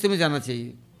गृहस्थी में जाना चाहिए।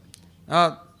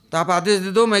 तो आप आदेश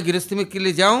दे दो मैं गृहस्थी में के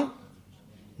लिए जाऊँ?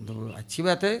 तो अच्छी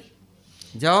बात है,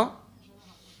 जाओ।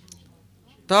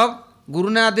 तब गुरु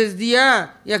ने आदेश दिया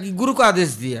या कि गुरु को आदेश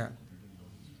दिया?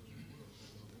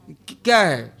 क्या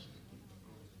है?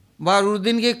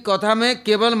 बारूद्दीन की कथा में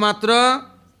केवल मात्र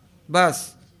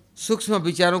बस सूक्ष्म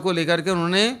विचारों को लेकर के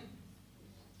उन्होंने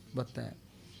बताया।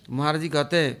 महाराज जी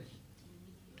कहते हैं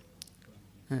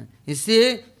इससे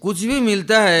कुछ भी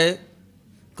मिलता है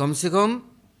कम से कम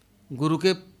गुरु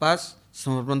के पास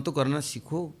समर्पण तो करना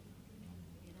सीखो।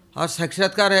 और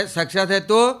साक्षात्कार है, साक्षात है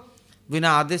तो बिना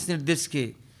आदेश निर्देश के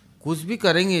कुछ भी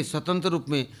करेंगे स्वतंत्र रूप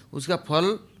में, उसका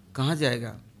फल कहाँ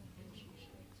जाएगा?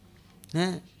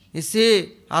 हैं? इससे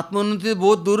आत्मोन्नति से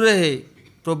बहुत दूर रहे,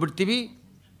 प्रवृत्ति भी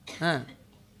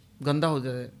गंदा हो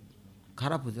जाता है,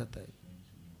 खराब हो जाता है।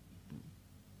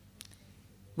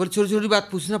 बोले छोटी छोटी बात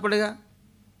पूछना पड़ेगा।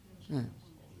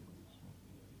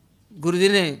 गुरुजी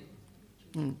ने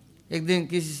एक दिन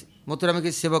किसी मथुरा में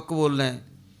किसी सेवक को बोल रहे हैं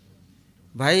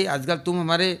भाई आजकल तुम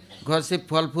हमारे घर से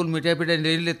फल फूल मिठाई पिठाई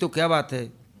नहीं लेते हो, क्या बात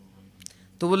है?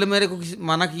 तो बोले मेरे को किसी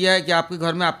माना किया है कि आपके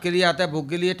घर में आपके लिए आता है भोग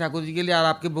के लिए, ठाकुर जी के लिए और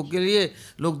आपके भोग के लिए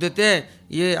लोग देते हैं,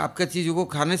 ये आपके चीज़ों को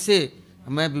खाने से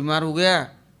मैं बीमार हो गया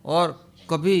और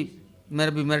कभी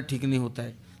मेरा बीमारी ठीक नहीं होता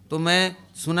है, तो मैं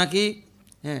सुना कि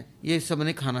ये सब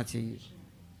नहीं खाना चाहिए,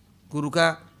 गुरु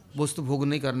का वस्तु भोग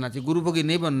नहीं करना चाहिए, गुरु भोगी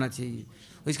नहीं बनना चाहिए,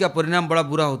 इसका परिणाम बड़ा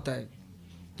बुरा होता है।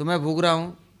 तो मैं भोग रहा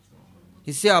हूँ,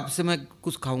 इससे आपसे मैं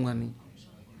कुछ खाऊंगा नहीं।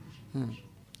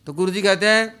 तो गुरु जी कहते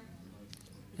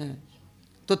हैं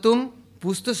तो तुम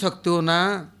पूछ तो सकते हो ना।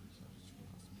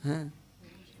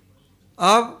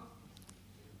 अब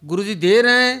गुरु जी दे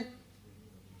रहे हैं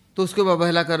तो उसके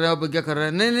अवहेला कर रहे हो, अवज्ञा कर रहे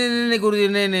हैं। नहीं नहीं नहीं नहीं गुरु जी,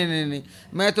 नहीं नहीं नहीं नहीं,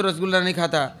 मैं तो रसगुल्ला नहीं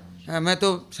खाता, मैं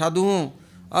तो साधु हूँ,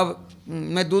 अब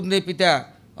मैं दूध नहीं पीता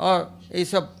और ये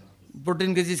सब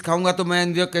प्रोटीन की चीज़ खाऊंगा तो मैं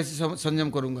इंद्रियों कैसे संयम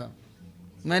करूँगा,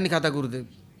 मैं नहीं खाता गुरुदेव।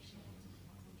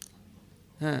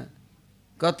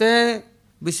 कहते हैं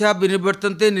विषया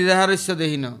विनिवर्तन्ते निराहारस्य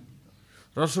देहिन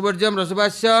रसवर्ज्यम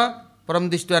रसवास्य परम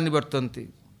दृष्टया निवर्तन्ते।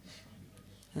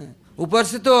 ऊपर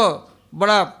से तो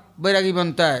बड़ा बैरागी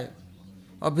बनता है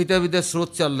और भीतर भीतर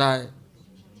स्रोत चल रहा है,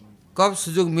 कब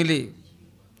सुযোগ मिली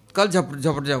कल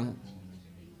झपट जाऊँ।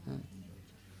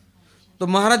 तो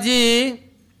महाराज जी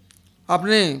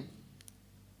अपने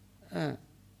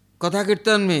कथा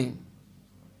कीर्तन में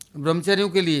ब्रह्मचारियों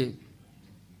के लिए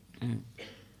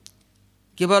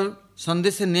केवल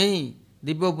संदेश नहीं,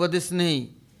 दिव्य उपदेश नहीं,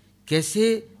 कैसे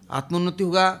आत्मोन्नति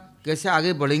होगा, कैसे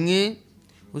आगे बढ़ेंगे,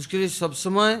 उसके लिए सब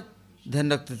समय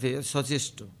ध्यान रखते थे,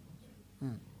 सचेष्ट,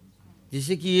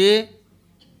 जिससे कि ये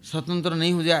स्वतंत्र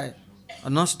नहीं हो जाए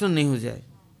और नष्ट नहीं हो जाए।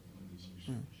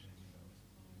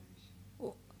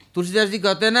 तुलसीदास जी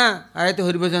कहते हैं ना, आए तो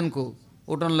हरिभजन को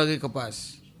ओटन लगे कपास।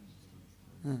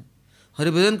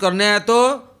 हरिभजन करने आए तो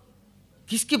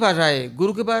किसके पास आए?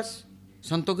 गुरु के पास,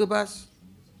 संतों के पास।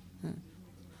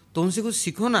 तो उनसे कुछ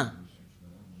सीखो ना,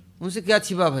 उनसे क्या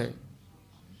छिपाव है,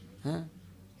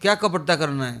 क्या कपटता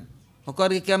करना है, और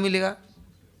करके क्या मिलेगा?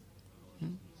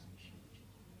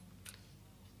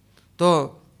 तो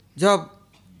जब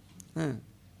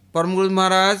परम गुरु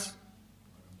महाराज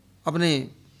अपने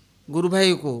गुरु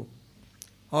भाई को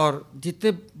और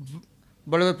जितने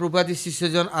बड़े बड़े प्रभुपादी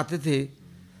शिष्यजन आते थे,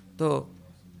 तो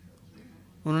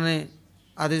उन्होंने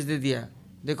आदेश दे दिया,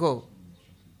 देखो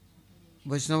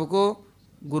वैष्णव को,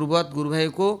 गुरुवत गुरु भाई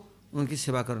को उनकी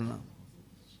सेवा करना,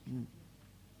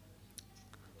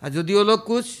 और यदि वो लोग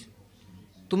कुछ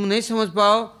तुम नहीं समझ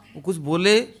पाओ, वो कुछ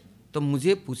बोले तो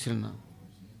मुझे पूछ लेना,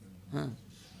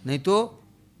 नहीं तो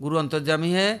गुरु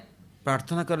अंतर्यामी है,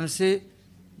 प्रार्थना करने से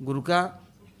गुरु का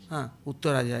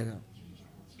उत्तर आ जाएगा।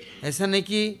 ऐसा नहीं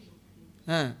कि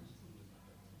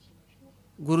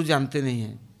गुरु जानते नहीं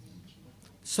हैं,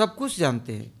 सब कुछ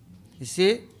जानते हैं,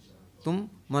 इससे तुम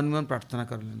मन मन प्रार्थना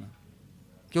कर लेना।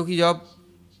 क्योंकि जब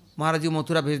महाराज जी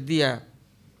मथुरा भेज दिया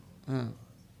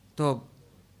तो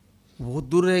बहुत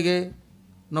दूर रह गए,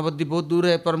 नवद्वीप बहुत दूर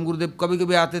है, परम गुरुदेव कभी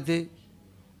कभी आते थे,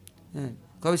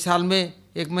 कभी साल में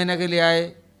 1 महीना के लिए आए,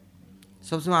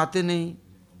 सब समय आते नहीं।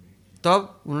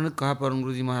 तब उन्होंने कहा परम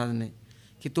गुरु जी महाराज ने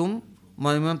कि तुम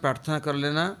मन में प्रार्थना कर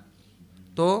लेना,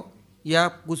 तो या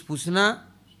कुछ पूछना,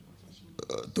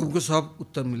 तुमको सब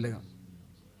उत्तर मिलेगा।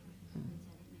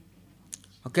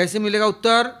 और कैसे मिलेगा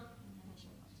उत्तर?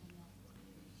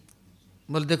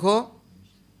 बोल देखो,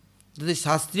 यदि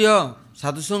शास्त्रीय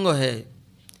साधुसंग है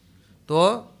तो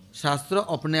शास्त्र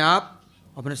अपने आप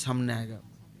अपने सामने आएगा,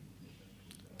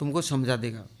 तुमको समझा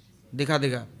देगा, दिखा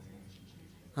देगा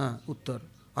उत्तर।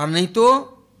 और नहीं तो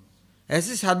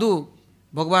ऐसे साधु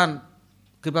भगवान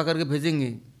कृपा करके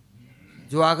भेजेंगे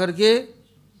जो आकर के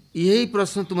यही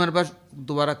प्रश्न तुम्हारे पास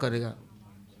दोबारा करेगा,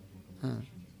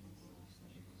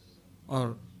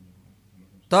 और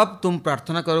तब तुम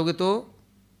प्रार्थना करोगे तो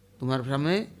तुम्हारे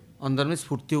सामने अंदर में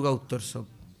स्फूर्ति होगा उत्तर सब।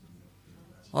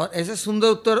 और ऐसा सुंदर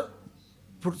उत्तर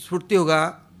स्फूर्ति होगा,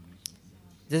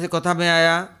 जैसे कथा में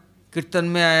आया, कीर्तन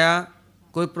में आया,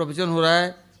 कोई प्रवचन हो रहा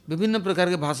है, विभिन्न प्रकार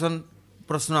के भाषण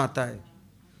प्रश्न आता है,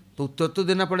 तो उत्तर तो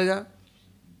देना पड़ेगा,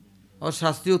 और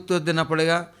शास्त्रीय उत्तर देना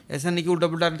पड़ेगा। ऐसा नहीं कि उल्टा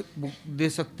पुल्टा दे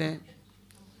सकते हैं,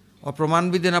 और प्रमाण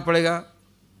भी देना पड़ेगा।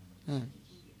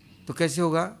 तो कैसे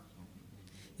होगा?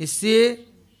 इसलिए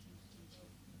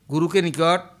गुरु के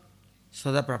निकट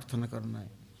सदा प्रार्थना करना है।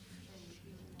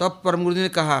 तब परम गुरु जी ने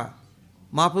कहा,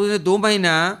 महाप्रभु ने 2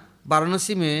 महीना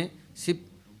वाराणसी में सिर्फ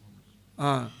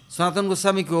सनातन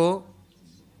गोस्वामी को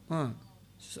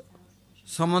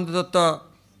संबंध तत्व,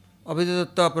 अभिधेय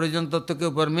तत्व, प्रयोजन तत्व के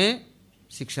ऊपर में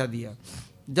शिक्षा दिया।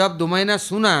 जब 2 महीना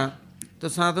सुना तो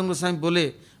सनातन गोस्वामी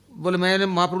बोले मैंने,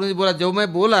 महाप्रभु ने बोला, जब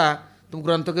मैं बोला तुम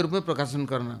ग्रंथ के रूप में प्रकाशन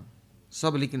करना,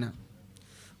 सब लिखना।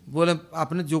 बोले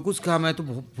आपने जो कुछ कहा मैं तो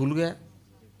भूल गया,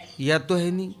 याद तो है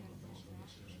नहीं।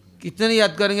 कितने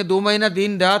याद करेंगे? 2 महीना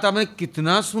दिन रात आपने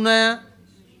कितना सुनाया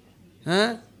है,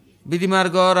 विधि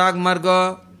मार्ग, राग मार्ग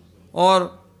और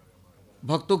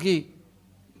भक्तों की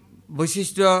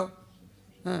वैशिष्ट,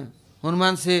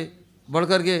 हनुमान से बढ़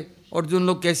कर के अर्जुन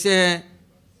लोग कैसे हैं,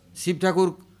 शिव ठाकुर,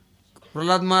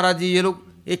 प्रहलाद महाराज जी, ये लोग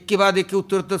एक के बाद एक के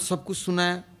उत्तर तक सब कुछ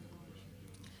सुनाया।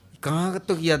 कहाँ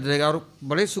तक याद रहेगा? और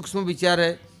बड़े सूक्ष्म विचार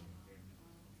है।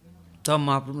 तब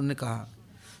महाप्रभु ने कहा,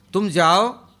 तुम जाओ,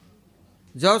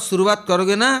 जब शुरुआत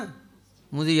करोगे ना,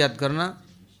 मुझे याद करना,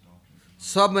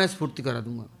 सब मैं स्फूर्ति करा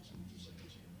दूंगा।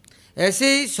 ऐसे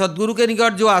ही सद्गुरु के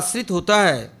निकट जो आश्रित होता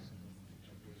है,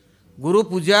 गुरु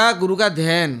पूजा, गुरु का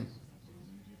ध्यान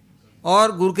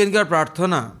और गुरु के निकट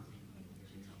प्रार्थना,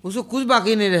 उसको कुछ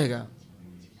बाकी नहीं रहेगा,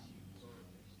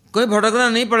 कोई भटकना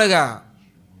नहीं पड़ेगा,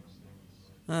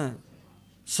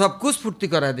 सब कुछ स्फूर्ति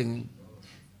करा देंगे।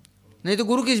 नहीं तो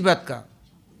गुरु किस बात का?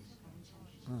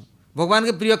 भगवान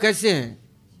के प्रिय कैसे हैं?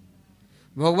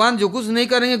 भगवान जो कुछ नहीं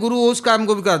करेंगे, गुरु उस काम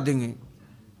को भी कर देंगे,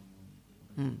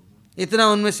 इतना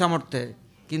उनमें सामर्थ्य है।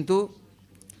 किंतु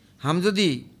हम यदि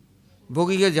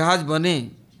भोगी के जहाज बने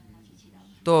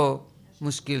तो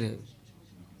मुश्किल है,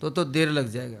 तो देर लग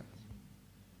जाएगा।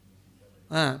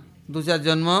 2-4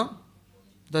 जन्म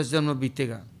 10 जन्म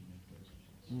बीतेगा,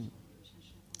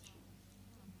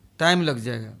 टाइम लग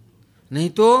जाएगा, नहीं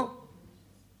तो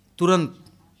तुरंत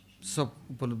सब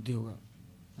उपलब्धि होगा।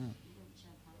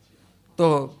 तो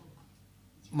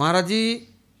महाराज जी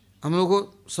हम लोग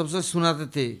को सबसे सुनाते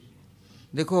थे,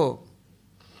 देखो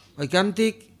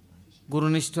ऐकांतिक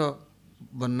गुरुनिष्ठ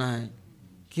बनना है,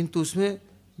 किंतु उसमें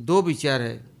 2 विचार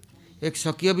है, एक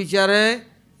स्वकीय विचार है,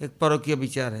 एक परकीय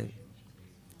विचार है।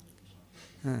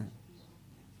 हाँ।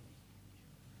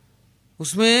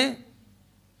 उसमें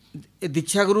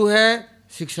दीक्षा गुरु है,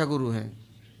 शिक्षा गुरु है।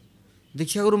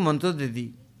 दीक्षा गुरु मंत्र दे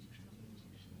दी,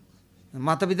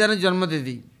 माता पिता ने जन्म दे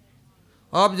दी।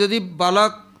 अब यदि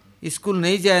बालक स्कूल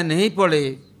नहीं जाए, नहीं पढ़े,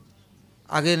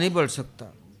 आगे नहीं बढ़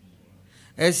सकता।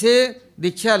 ऐसे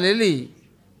दीक्षा ले ली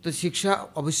तो शिक्षा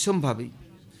अवश्यंभावी,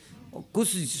 कुछ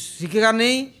सीखेगा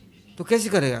नहीं तो कैसे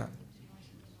करेगा,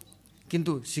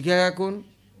 किंतु सीखेगा कौन?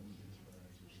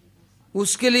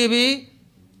 उसके लिए भी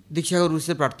दीक्षा गुरु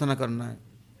से प्रार्थना करना है,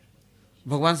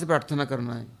 भगवान से प्रार्थना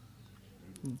करना है,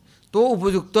 तो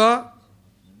उपयुक्त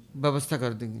व्यवस्था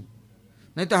कर देंगे।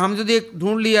 नहीं तो हम यदि एक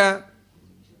ढूंढ लिया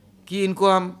कि इनको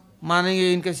हम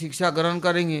मानेंगे, इनके शिक्षा ग्रहण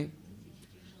करेंगे,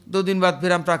 2 दिन बाद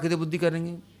फिर हम प्राकृतिक बुद्धि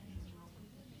करेंगे,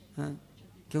 हाँ,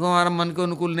 क्योंकि हमारा मन के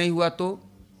अनुकूल नहीं हुआ तो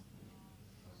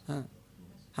हाँ,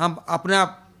 हम अपने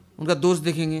आप उनका दोष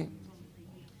देखेंगे,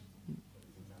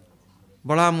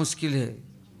 बड़ा मुश्किल है।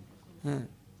 हाँ,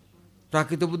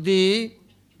 प्राकृतिक बुद्धि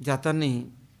जाता नहीं।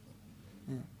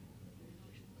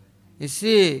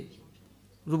 इसलिए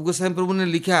रूप गोस्वामी प्रभु ने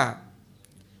लिखा,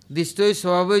 दिष्टोय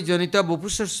स्वभाव जनिता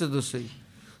वपुषस्य दोषई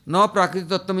न प्राकृतिक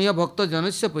तत्वमीय भक्त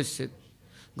जनस्य पश्येत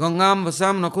गंगाम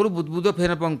वसाम नखरु बुद्बुद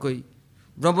फेन पंकई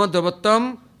ब्रह्म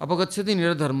द्रवत्तम अपगच्छति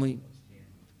निरधर्मई।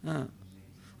 हाँ,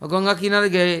 और गंगा किनारे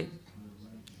गए,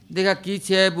 देखा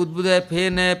कीच है, बुद्बुद है,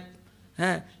 फेन है,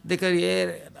 हैं, देखा ये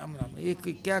राम राम, ये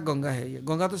क्या गंगा है? ये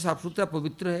गंगा तो साफ सुथरा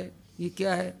पवित्र है, ये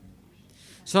क्या है?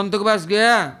 संत के पास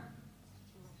गया,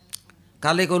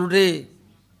 काले कलुटे,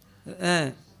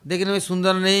 देखने में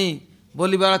सुंदर नहीं,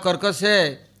 बोली बड़ा कर्कश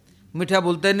है, मीठा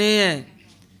बोलते नहीं है,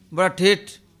 बड़ा ठेठ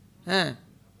है,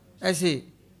 ऐसे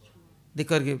देख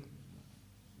करके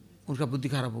उनका बुद्धि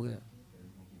खराब हो गया।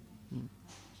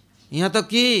 यहाँ तक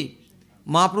कि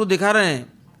महाप्रभु दिखा रहे हैं,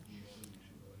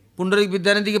 पुंडरीक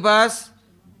विद्यानिधि के पास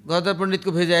गौधर पंडित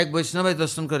को भेजा, एक वैष्णव है,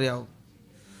 दर्शन कर आओ।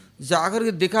 जाकर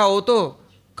के देखा, वो तो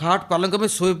खाट पालंक में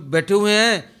सोए बैठे हुए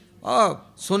हैं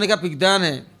और सोने का पिगदान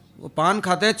है, वो पान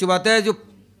खाते हैं, चुबाते हैं, जो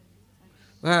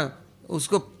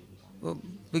उसको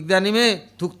पिगदानी में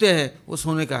थूकते हैं, वो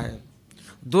सोने का है।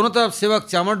 दोनों तरफ सेवक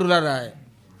चावल डुला रहा है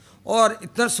और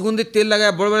इतना सुगंधित तेल लगा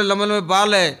है, बड़े बड़े लंबे लंबे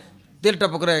बाल है, तेल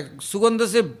टपक रहा है, सुगंध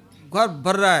से घर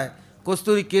भर रहा है,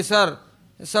 कस्तूरी केसर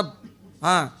सब,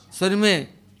 हाँ, शरीर में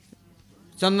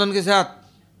चंदन के साथ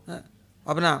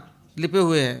अपना लिपे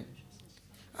हुए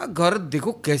हैं। घर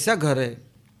देखो कैसा घर है,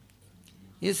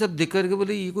 ये सब देख करके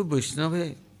बोले ये कोई वैष्णव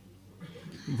है,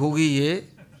 भोगी ये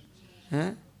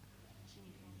हैं।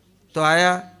 तो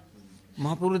आया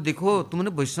महाप्रभु, देखो तुमने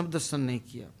वैष्णव दर्शन नहीं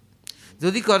किया,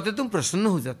 यदि करते तुम प्रसन्न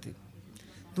हो जाते,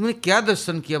 तुमने क्या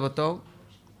दर्शन किया बताओ।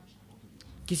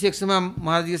 किसी एक समय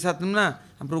महाराज जी के साथ में ना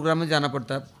हम प्रोग्राम में जाना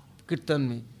पड़ता है, कीर्तन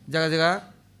में जगह जगह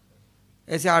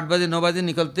ऐसे 8 बजे 9 बजे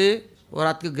निकलते और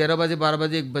रात के 11 बजे 12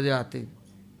 बजे 1 बजे आते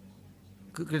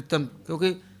कीर्तन,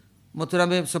 क्योंकि मथुरा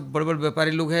में सब बड़े बड़े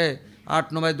व्यापारी लोग हैं,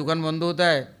 8-9 बजे दुकान बंद होता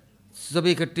है,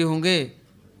 सभी इकट्ठे होंगे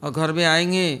और घर में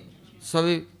आएंगे,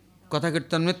 सभी कथा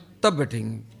कीर्तन में तब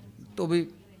बैठेंगे, तो भी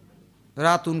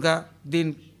रात उनका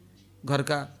दिन घर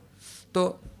का। तो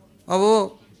अब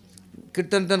वो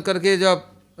कीर्तन करके जब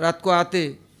रात को आते,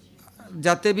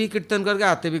 जाते भी कीर्तन करके,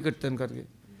 आते भी कीर्तन करके,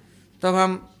 तब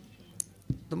हम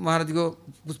तो महाराज जी को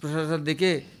कुछ प्रसाद दे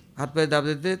के हाथ पैर दाब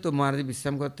देते, तो महाराज जी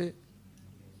विश्राम करते।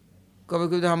 कभी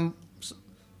कभी हम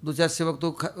 2-4 सेवक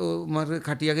तो हमारे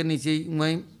खटिया के नीचे ही,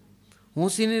 वहीं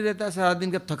होश ही नहीं रहता, सारा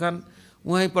दिन का थकान,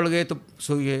 वहीं पड़ गए तो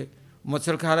सो गए,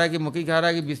 मच्छर खा रहा है कि मक्खी खा रहा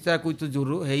है कि बिस्तर, कोई तो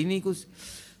जरूर है ही नहीं कुछ।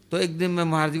 तो एक दिन मैं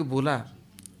महाराज जी को बोला,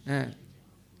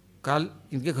 कल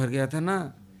इनके घर गया था ना,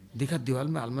 देखा दीवार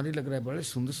में अलमारी लग रहा है, बड़े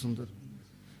सुंदर सुंदर,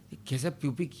 कैसा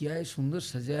प्यूपी किया है, सुंदर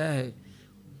सजाया है,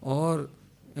 और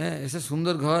ऐसा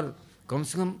सुंदर घर, कम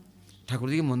से कम ठाकुर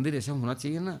जी के मंदिर ऐसा होना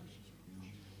चाहिए ना।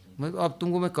 मैं अब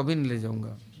तुमको मैं कभी नहीं ले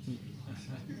जाऊंगा।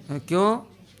 क्यों?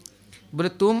 बोले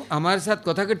तुम हमारे साथ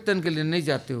कथा कीर्तन के लिए नहीं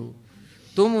जाते हो,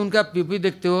 तुम उनका पीपी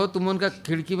देखते हो, तुम उनका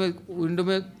खिड़की में विंडो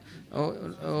में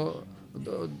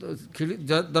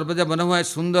दरवाजा बना हुआ है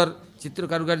सुंदर चित्र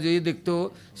कारुकार, जो ये देखते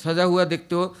हो सजा हुआ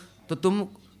देखते हो, तो तुम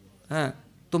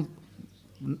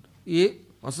ये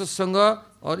असत्संग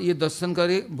और ये दर्शन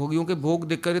करे, भोगियों के भोग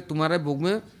देख कर तुम्हारे भोग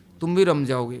में तुम भी रम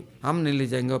जाओगे, हम नहीं ले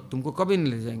जाएंगे, अब तुमको कभी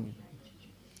नहीं ले जाएंगे।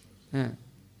 हैं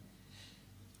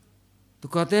तो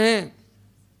कहते हैं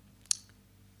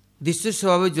दृश्य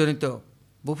स्वभाव जनित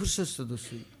बहुशस्त्र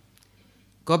दोषी,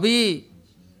 कभी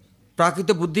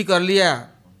प्राकृत बुद्धि कर लिया,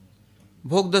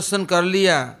 भोग दर्शन कर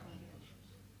लिया,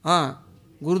 हाँ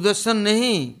गुरु दर्शन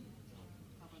नहीं,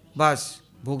 बस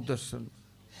भोग दर्शन,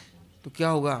 तो क्या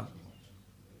होगा,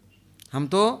 हम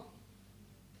तो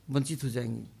वंचित हो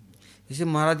जाएंगे। जैसे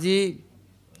महाराज जी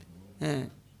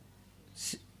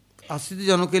आश्रित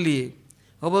जनों के लिए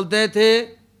वो बोलते थे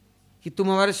कि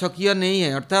तुम हमारे स्वकीय नहीं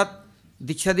है, अर्थात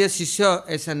दीक्षा दिया शिष्य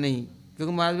ऐसा नहीं,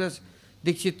 क्योंकि महाराज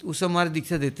दीक्षित उस समय हमारे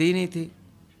दीक्षा देते ही नहीं थे।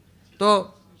 तो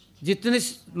जितने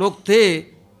लोग थे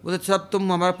वो सब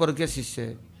तुम हमारा परकीय शिष्य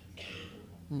है।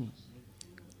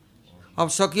 अब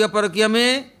स्वकीय परकीय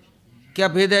में क्या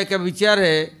भेद है, क्या विचार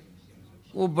है,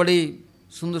 वो बड़ी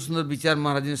सुंदर सुंदर विचार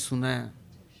महाराज ने सुनाया।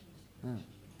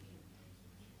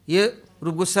 ये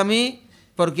रूप गोस्वामी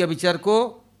परकीय विचार को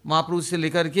महाप्रभु से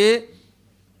लेकर के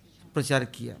प्रचार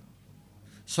किया।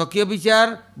 स्वकीय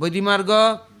विचार वैदिक मार्ग,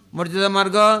 मर्यादा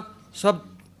मार्ग सब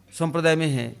संप्रदाय में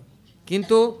है,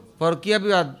 किंतु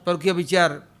परकीय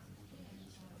विचार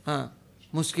हाँ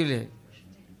मुश्किल है।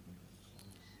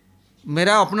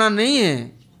 मेरा अपना नहीं है,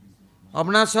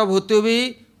 अपना सब होते हुए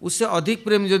उससे अधिक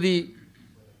प्रेम यदि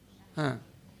हाँ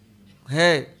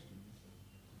है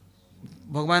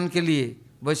भगवान के लिए,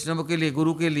 वैष्णव के लिए,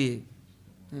 गुरु के लिए,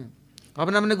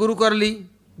 अपने अपने गुरु कर ली,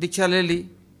 दीक्षा ले ली,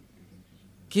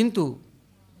 किंतु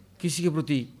किसी के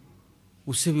प्रति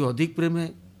उससे भी अधिक प्रेम है,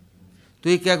 तो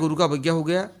ये क्या गुरु का अवज्ञा हो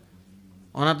गया,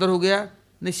 अनादर हो गया?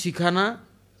 नहीं, सिखाना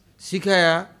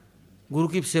सिखाया, गुरु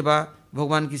की सेवा,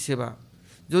 भगवान की सेवा।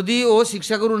 यदि वो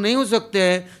शिक्षा गुरु नहीं हो सकते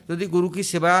हैं, यदि गुरु की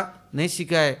सेवा नहीं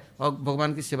सिखाए और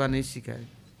भगवान की सेवा नहीं सिखाए,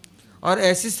 और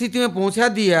ऐसी स्थिति में पहुंचा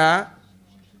दिया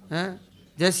है,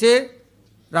 जैसे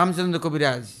रामचंद्र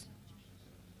कविराज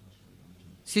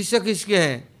शिष्य किसके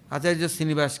हैं? आचार्य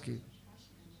श्रीनिवास के,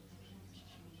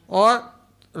 और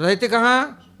रहते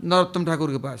कहाँ? नरोत्तम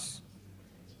ठाकुर के पास,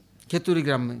 खेतुरी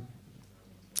ग्राम में।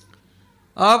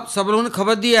 अब सब लोगों ने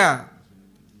खबर दिया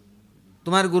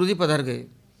तुम्हारे गुरुजी पधार गए।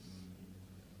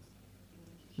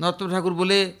 नरोत्तम ठाकुर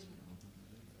बोले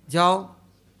जाओ,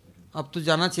 अब तो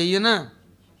जाना चाहिए ना,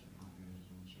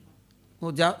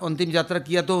 वो अंतिम यात्रा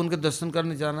किया तो उनके दर्शन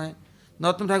करने जाना है।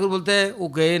 नरोत्तम ठाकुर बोलते हैं वो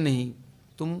गए नहीं,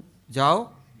 तुम जाओ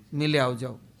मिले आओ,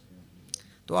 जाओ।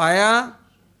 तो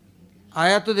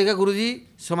आया तो देखा गुरुजी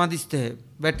समाधिस्थ है,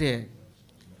 बैठे हैं।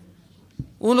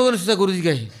 उन लोगों ने सोचा गुरुजी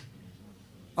गए।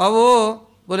 अब वो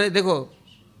बोले देखो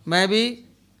मैं भी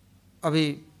अभी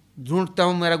ढूंढता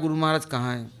हूँ मेरा गुरु महाराज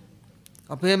कहाँ है,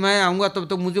 अब फिर मैं आऊँगा तब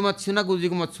तक मुझे मत छूना, गुरुजी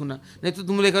को मत छूना, नहीं तो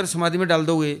तुम लेकर समाधि में डाल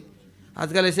दोगे।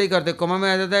 आजकल ऐसे ही करते, कोमा में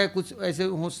आ जाता है, कुछ ऐसे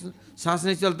सांस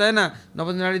नहीं चलता है ना,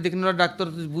 नवज नाड़ी दिखने वाला डॉक्टर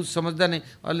तो समझता नहीं,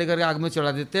 और लेकर के आग में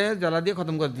चढ़ा देते हैं, जला दिया,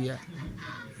 खत्म कर दिया।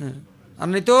 और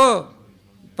नहीं तो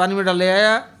पानी में डाल ले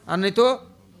आया, और नहीं तो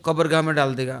कब्रगाह में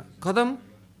डाल देगा, खत्म,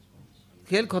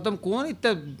 खेल खत्म। कौन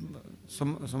इतना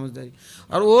समझदारी।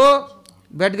 और वो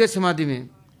बैठ गए समाधि में,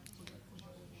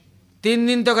 3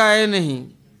 दिन तक आए नहीं,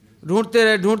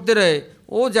 ढूंढते रहे।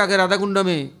 वो जाकर राधा कुंड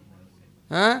में,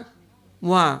 हाँ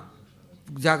वहाँ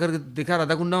जाकर देखा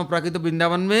राधा कुंड में, प्राकृत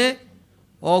वृंदावन में,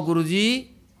 और गुरुजी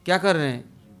क्या कर रहे हैं?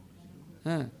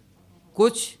 हैं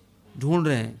कुछ ढूंढ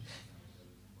रहे हैं,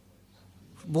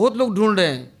 बहुत लोग ढूंढ रहे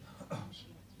हैं।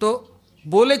 तो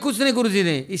बोले कुछ नहीं, गुरुजी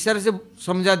ने इस तरह से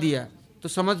समझा दिया, तो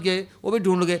समझ गए, वो भी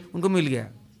ढूंढ गए, उनको मिल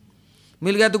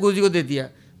गया तो गुरुजी को दे दिया।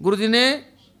 गुरुजी ने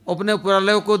अपने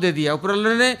उपरालय को दे दिया,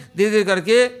 उपरालय ने धीरे धीरे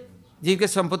करके जिनके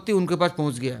संपत्ति उनके पास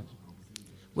पहुंच गया।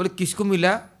 बोले किसको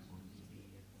मिला?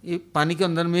 ये पानी के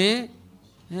अंदर में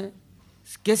है,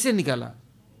 कैसे निकाला?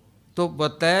 तो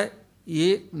बताया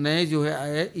ये नए जो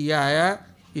है ये आया,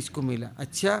 इसको मिला।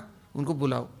 अच्छा, उनको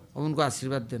बुलाओ, अब उनको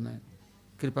आशीर्वाद देना है,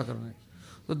 कृपा करना है।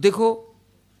 तो देखो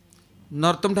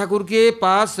नरोत्तम ठाकुर के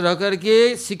पास रह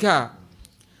करके सीखा।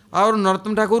 और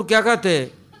नरोत्तम ठाकुर क्या कहते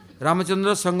हैं?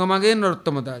 रामचंद्र संगमागे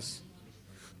नरोत्तम दास।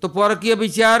 तो परकीय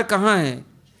विचार कहाँ है?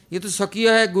 ये तो स्वकीय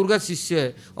है, गुरु का शिष्य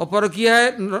है, और परकीय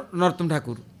है नरोत्तम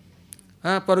ठाकुर,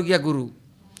 हाँ परकीय गुरु।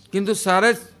 किंतु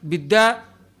सारे विद्या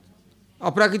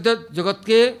अपराकृत जगत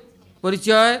के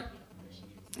परिचय,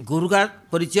 गुरु का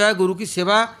परिचय, गुरु की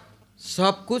सेवा,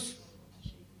 सब कुछ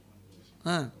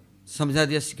हाँ समझा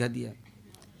दिया, सिखा दिया।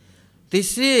 तो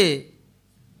इससे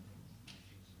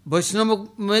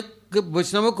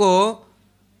वैष्णव को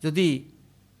यदि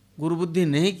गुरु बुद्धि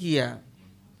नहीं किया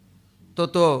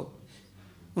तो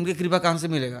उनकी कृपा कहाँ से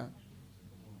मिलेगा?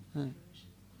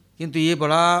 किंतु ये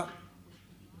बड़ा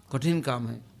कठिन काम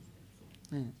है।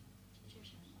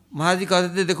 महाराज जी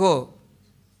कहते थे देखो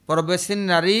परवेशिनी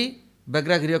नारी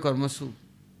व्यग्रागृह कर्मसु।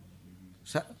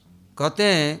 कहते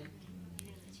हैं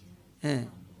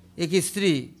एक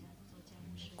स्त्री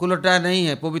कुलटा नहीं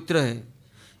है, पवित्र है,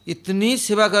 इतनी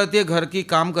सेवा करती है, घर की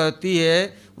काम करती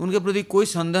है, उनके प्रति कोई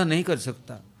संदेह नहीं कर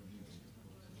सकता,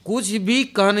 कुछ भी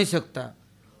कह नहीं सकता,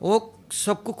 वो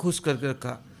सबको खुश करके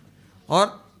रखा। और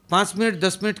 5 मिनट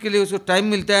 10 मिनट के लिए उसको टाइम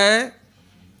मिलता है,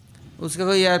 उसका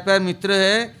कोई यार प्यार मित्र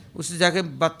है, उससे जाके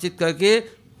बातचीत करके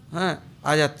हाँ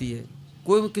आ जाती है,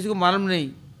 कोई किसी को मालूम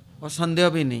नहीं और संदेह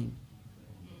भी नहीं।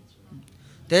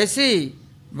 तो ऐसे ही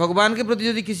भगवान के प्रति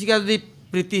यदि किसी का यदि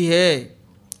प्रीति है,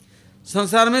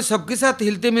 संसार में सबके साथ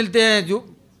हिलते मिलते हैं,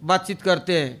 जो बातचीत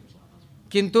करते हैं,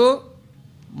 किंतु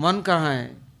मन कहाँ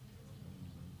है?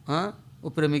 हाँ, वो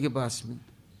प्रेमी के पास में।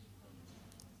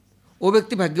 वो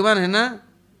व्यक्ति भाग्यवान है ना।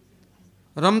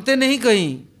 रमते नहीं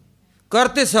कहीं,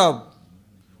 करते सब,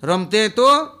 रमते तो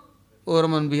और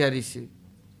रमन बिहारी से,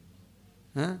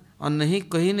 हाँ, और नहीं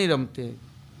कहीं नहीं रमते।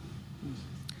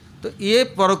 तो ये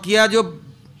परकिया जो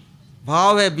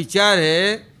भाव है, विचार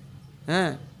है,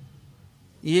 हैं,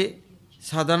 ये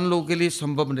साधारण लोगों के लिए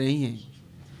संभव नहीं है,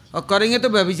 और करेंगे तो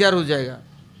व्यभिचार हो जाएगा।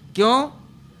 क्यों?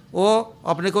 वो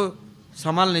अपने को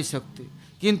संभाल नहीं सकते।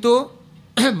 किंतु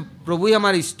प्रभु ही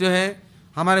हमारे इष्ट हैं,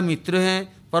 हमारे मित्र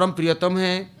हैं, परम प्रियतम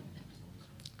हैं,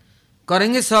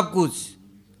 करेंगे सब कुछ,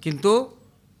 किंतु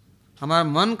हमारा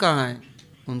मन कहाँ है?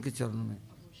 उनके चरणों में,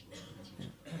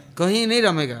 कहीं नहीं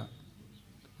रमेगा।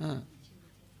 हाँ,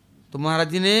 तो महाराज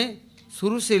जी ने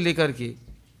शुरू से लेकर के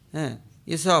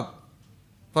ये सब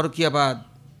परकीयवाद,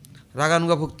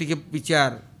 रागानुगा भक्ति के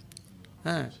विचार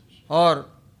हैं, और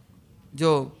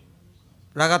जो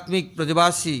रागात्मिक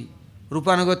ब्रजवासी,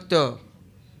 रूपानुगत्य,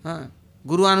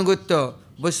 गुरुआनुगत्य,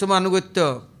 वैष्णवानुगत्य,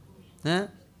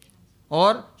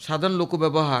 और साधन लोक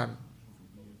व्यवहार,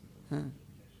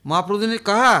 महाप्रभु जी ने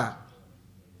कहा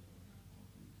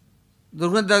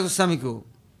रघुनाथ दास गोस्वामी को,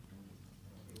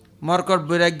 मरकट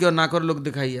वैराग्य ना कर लोक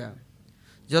दिखाइया,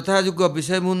 যথাযোগ্য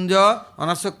বিষয়মুঞ্জ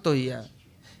অনাসক্ত হইয়া,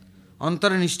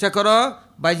 अंतर निष्ठा करो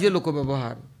बाह्य लोक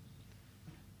व्यवहार।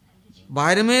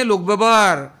 बाहर में लोक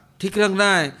व्यवहार ठीक रखना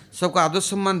है, सबको आदर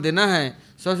सम्मान देना है,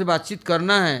 सबसे बातचीत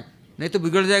करना है, नहीं तो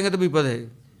बिगड़ जाएंगे तो विपद है।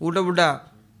 उल्टा बुल्टा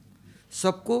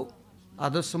सबको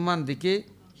आदर सम्मान देके,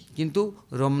 किंतु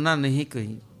रमना नहीं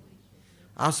कहीं,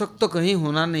 आसक्त तो कहीं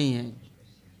होना नहीं है,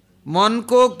 मन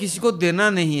को किसी को देना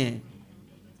नहीं है,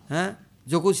 हैं?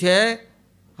 जो कुछ है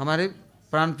हमारे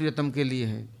प्राण प्रियतम के लिए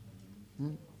है।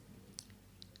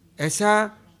 ऐसा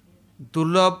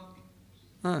दुर्लभ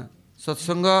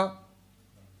सत्संग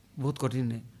बहुत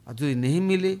कठिन है। और यदि नहीं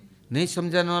मिले, नहीं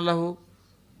समझाने वाला हो,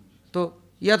 तो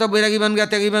या तो बैरागी बन गया,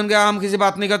 त्यागी बन गया, हम किसी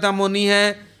बात नहीं करते, हम मोनी है,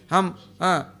 हम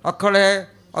अक्खड़ है,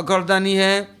 अक्खड़दानी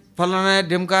है, फलाना है,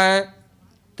 ढिमका है,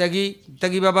 त्यागी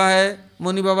त्यागी बाबा है,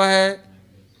 मोनी बाबा है,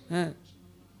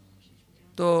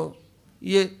 तो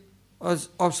ये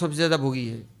अब सबसे ज़्यादा भोगी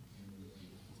है।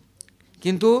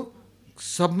 किंतु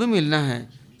सब में मिलना है,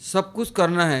 सब कुछ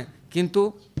करना है, किंतु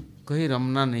कहीं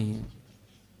रमना नहीं है,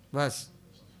 बस।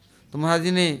 तो महाराज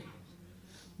जी ने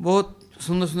बहुत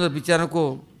सुंदर सुंदर विचारों को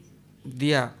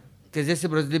दिया कि जैसे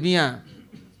ब्रजदेवियाँ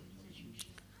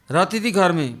रहती थी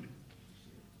घर में,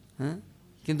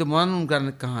 किंतु मन उनका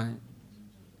कहाँ है?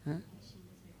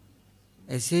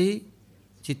 ऐसे ही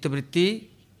चित्तवृत्ति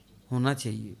होना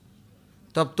चाहिए,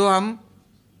 तब तो हम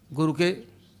गुरु के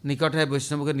निकट है,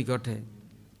 वैष्णव के निकट है।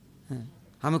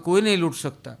 हमें कोई नहीं लूट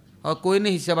सकता और कोई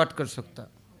नहीं हिस्सा बांट कर सकता,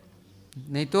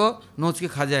 नहीं तो नोच के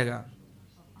खा जाएगा,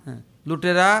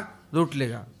 लुटेरा लूट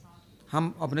लेगा,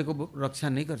 हम अपने को रक्षा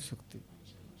नहीं कर सकते।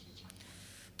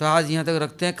 तो आज यहाँ तक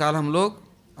रखते हैं, कल हम लोग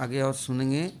आगे और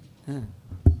सुनेंगे।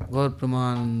 गौर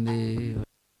प्रमानंदे।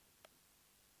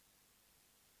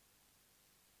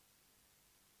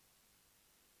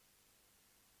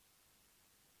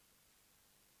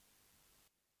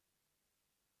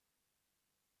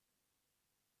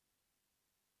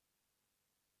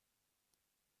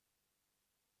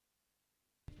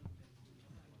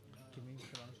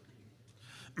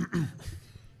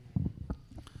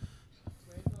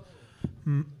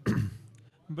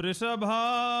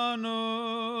 वृषभानुसुता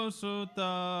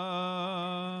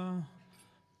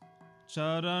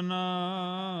चरण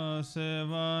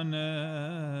सेवने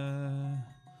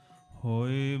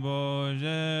होइब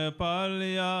जे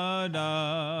पल्यादासी।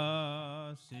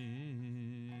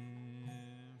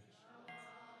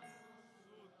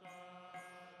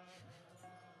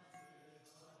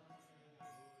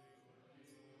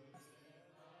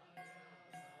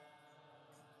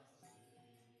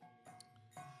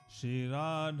 Shri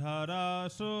Radhara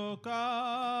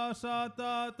Sukha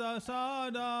Satata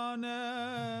Sadhane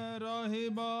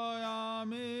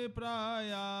Rohiboyami Prayasi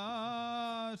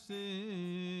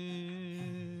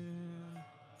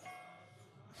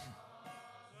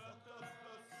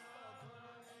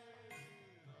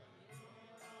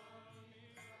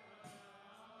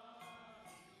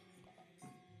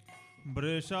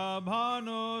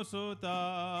Vrishabhanu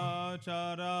Sutta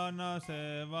Charana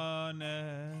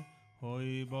Sevane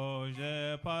Hoibo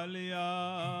Je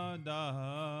Palya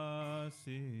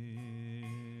Dasi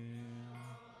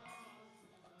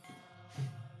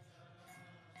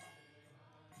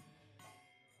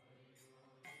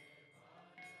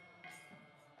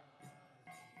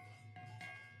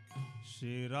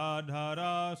Shri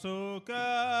Radhara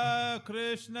Sukha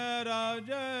Krishna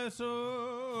Raja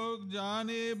Sukh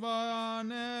Jani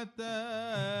Bhayanete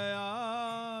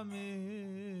Ami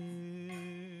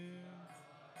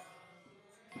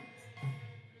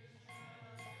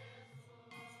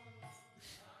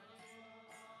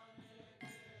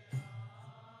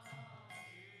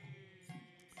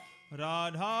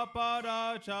Radha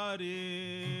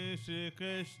Parachari Shri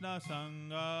Krishna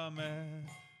Sangame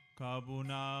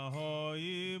Kabuna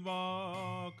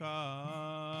Hoibo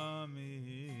Kami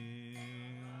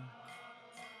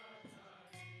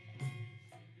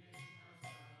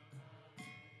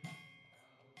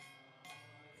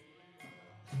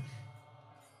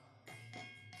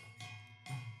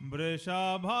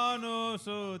Vrishabhanu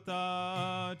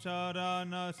Sutta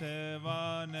Charana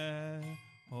Sevane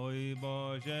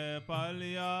Hoibo Je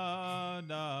Palya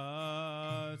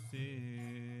Dasi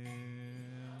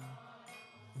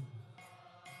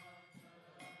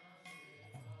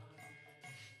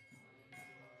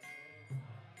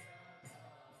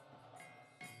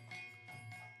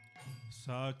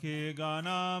Sakhi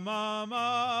Gana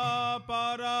Mama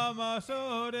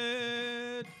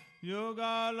Paramasurit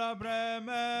Yugala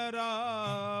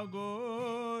Brahmera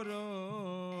Guru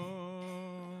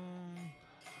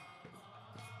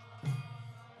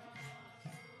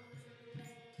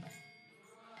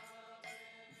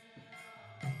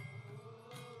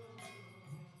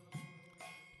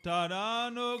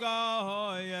Tadanuga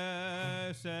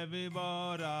Hoye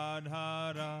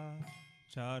Seviboradhara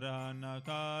Charana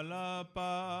Kalapataru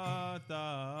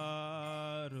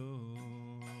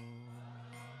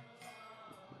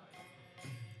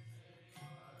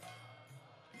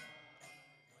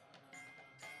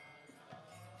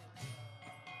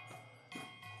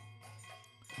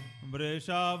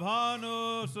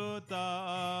Vrishabhanu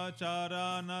Sutta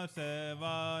Charana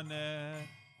Sevane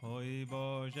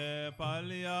Hoibo Je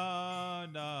Palya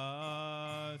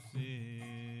Dasi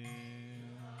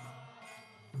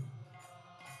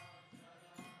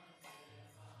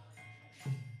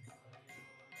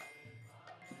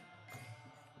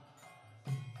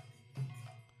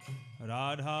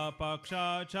Radha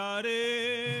Paksha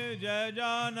Chari Jai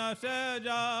Jana Se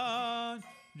Jan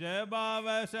Jai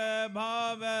Bhave Se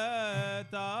Bhave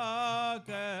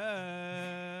Take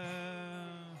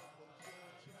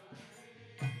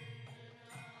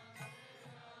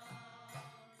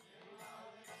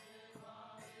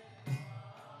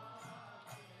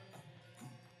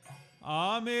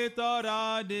Amita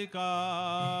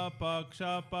Radhika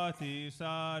Pakshapati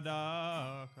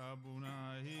Sada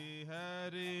Kabunahi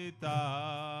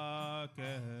Harita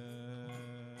Ke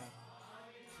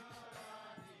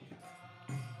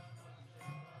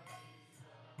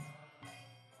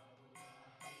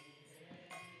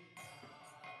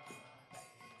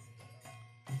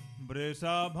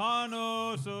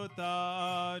Vrishabhanu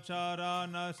Sutta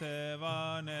Charana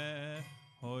Sevane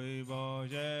Hoibo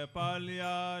Je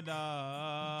Palya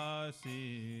Dasi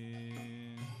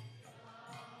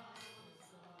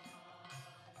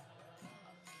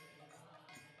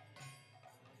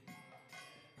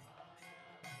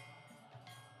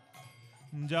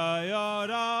Jaya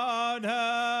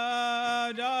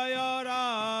Radha Jaya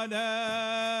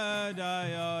Radha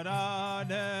Jaya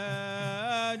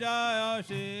Radha Jaya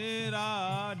Shri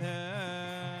Radha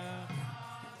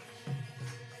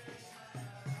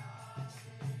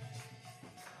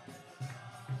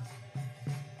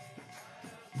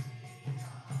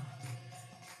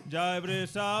Jai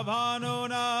Vrishabhanu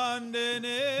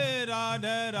Nandini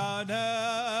Radha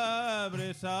Radha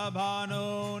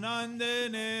Vrishabhanu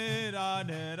Nandini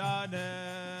Radha Radha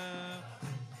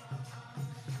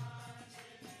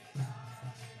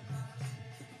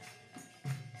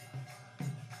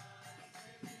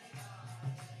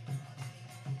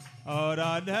Oh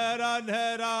Radha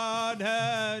Radha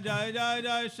Radha Jai Jai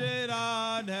Jai Shri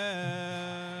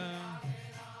Radha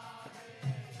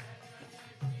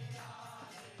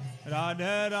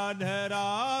Radhe Radhe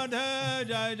Radhe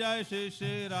Jai Jai Shri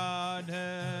Shri Radhe.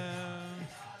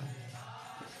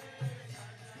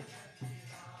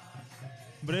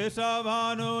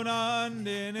 Vrisabhanu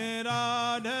Nandini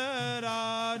Radhe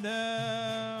Radhe.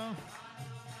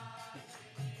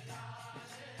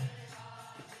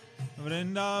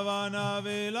 Vrindavana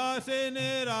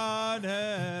Vilasini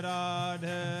Radhe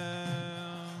Radhe.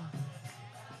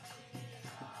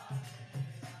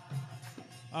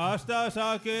 Asta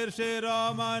Sakir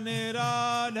Shiramani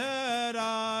Radhe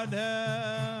Radhe.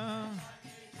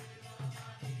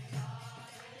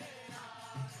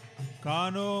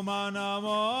 Kanumana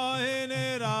Mohini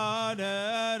Radhe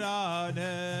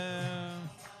Radhe.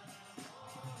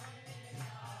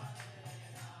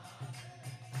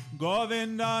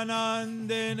 Govinda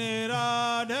Nandini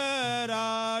Radhe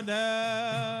Radhe.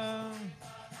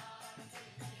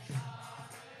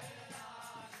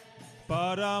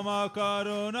 Parama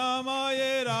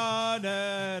Karunamayi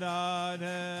Radhe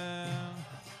Radhe.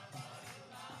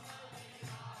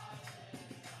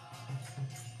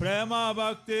 Prema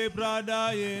Bhakti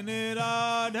Pradayini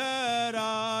Radhe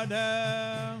Radhe.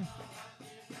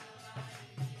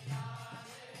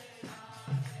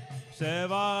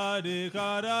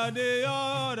 Sevadikara Diyo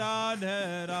Radhe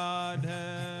Radhe.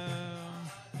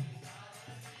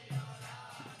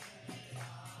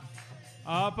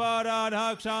 Aparadha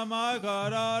Kshama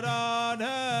Kara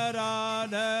Radhe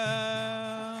Radhe.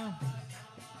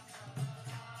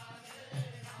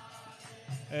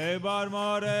 Ebar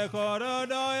more Kara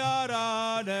Daya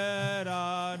Radhe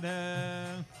Radhe.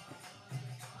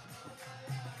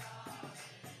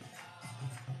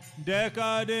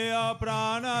 Deka Diya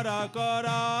Prana Raka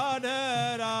Radhe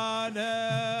Radhe.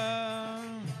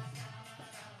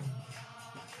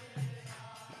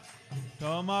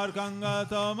 Tomar Ganga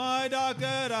Tomai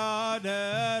Dake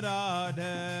Radhe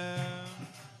Radhe.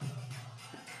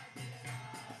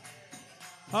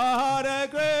 Hare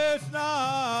Krishna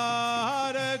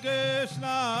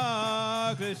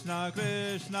Krishna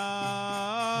Krishna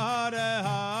Hare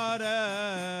Hare.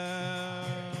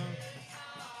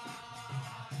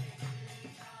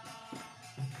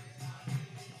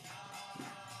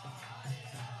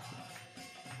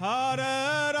 Hare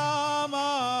Rama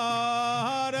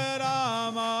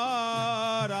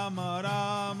Rama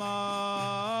Rama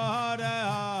Hare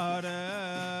Hare.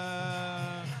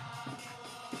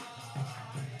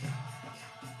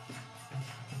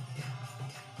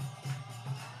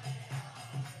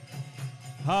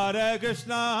 Hare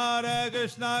Krishna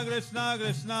Krishna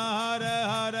Krishna Hare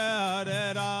Hare. Hare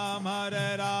Ram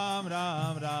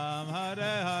Ram Ram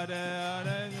Hare Hare.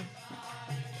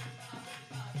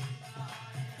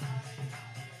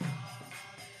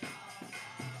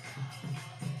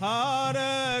 Hare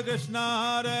Hare Krishna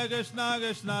Krishna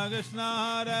Krishna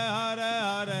Hare Hare.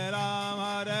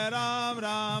 Hare Ram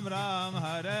Ram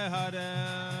Hare Hare.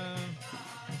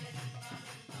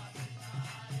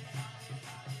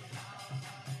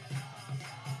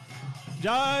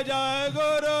 Jai Jai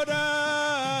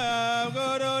Gurudev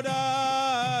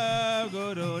Gurudev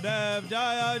Gurudev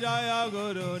Jaya Jaya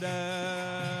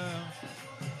Gurudev.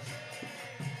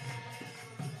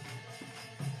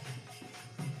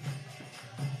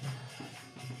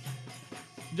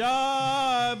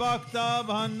 Jai Bhakta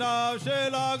Bhandav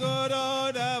Shila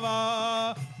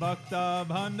Gurudeva. Bhakta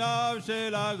Bhandav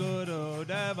Shila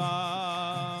Gurudeva.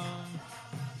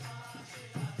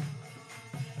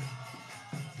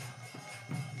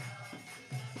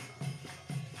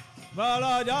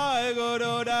 Vala Jai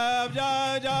Gurudev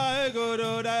Jai Jai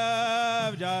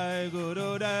Gurudev Jai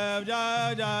Gurudev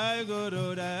Jai Jai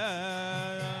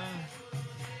Gurudev.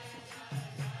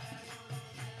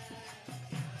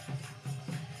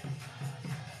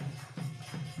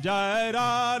 Jai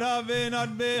Radha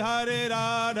Vinod Bihari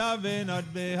Radha Vinod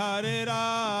Bihari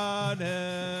Radhe.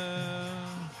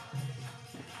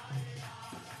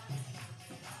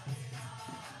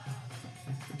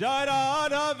 Jai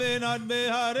Radha Vinod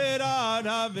Bihari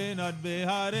Radha Vinod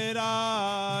Bihari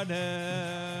Radhe.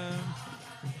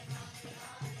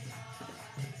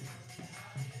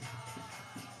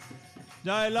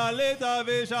 Jai Lalita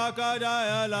Vishaka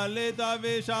Jai Lalita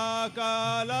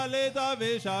Vishaka Lalita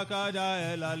Vishaka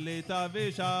Jai Lalita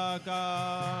Vishaka.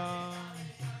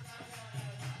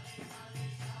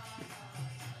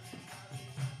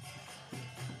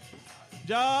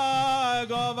 Jai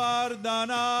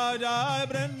Govardhana Jai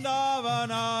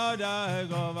Vrindavana Jai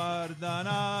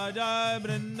Govardhana Jai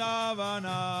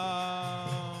Vrindavana.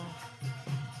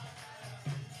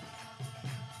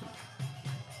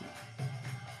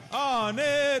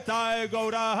 Nitai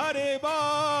Gaura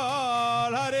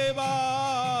Haribal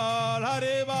Haribal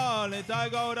Haribal Nitai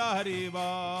Gaura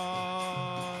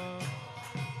Haribal.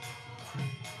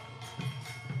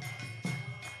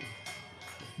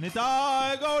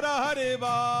 Nitai Gaura Hari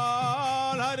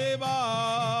Bal, Hari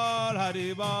Bal,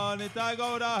 Hari Bal, Nitai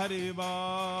Gaura Hari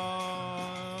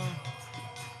Bal.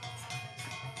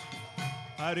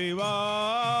 Hari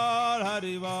Bal,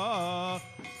 Hari Bal.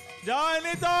 Jai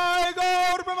Nitai Gaura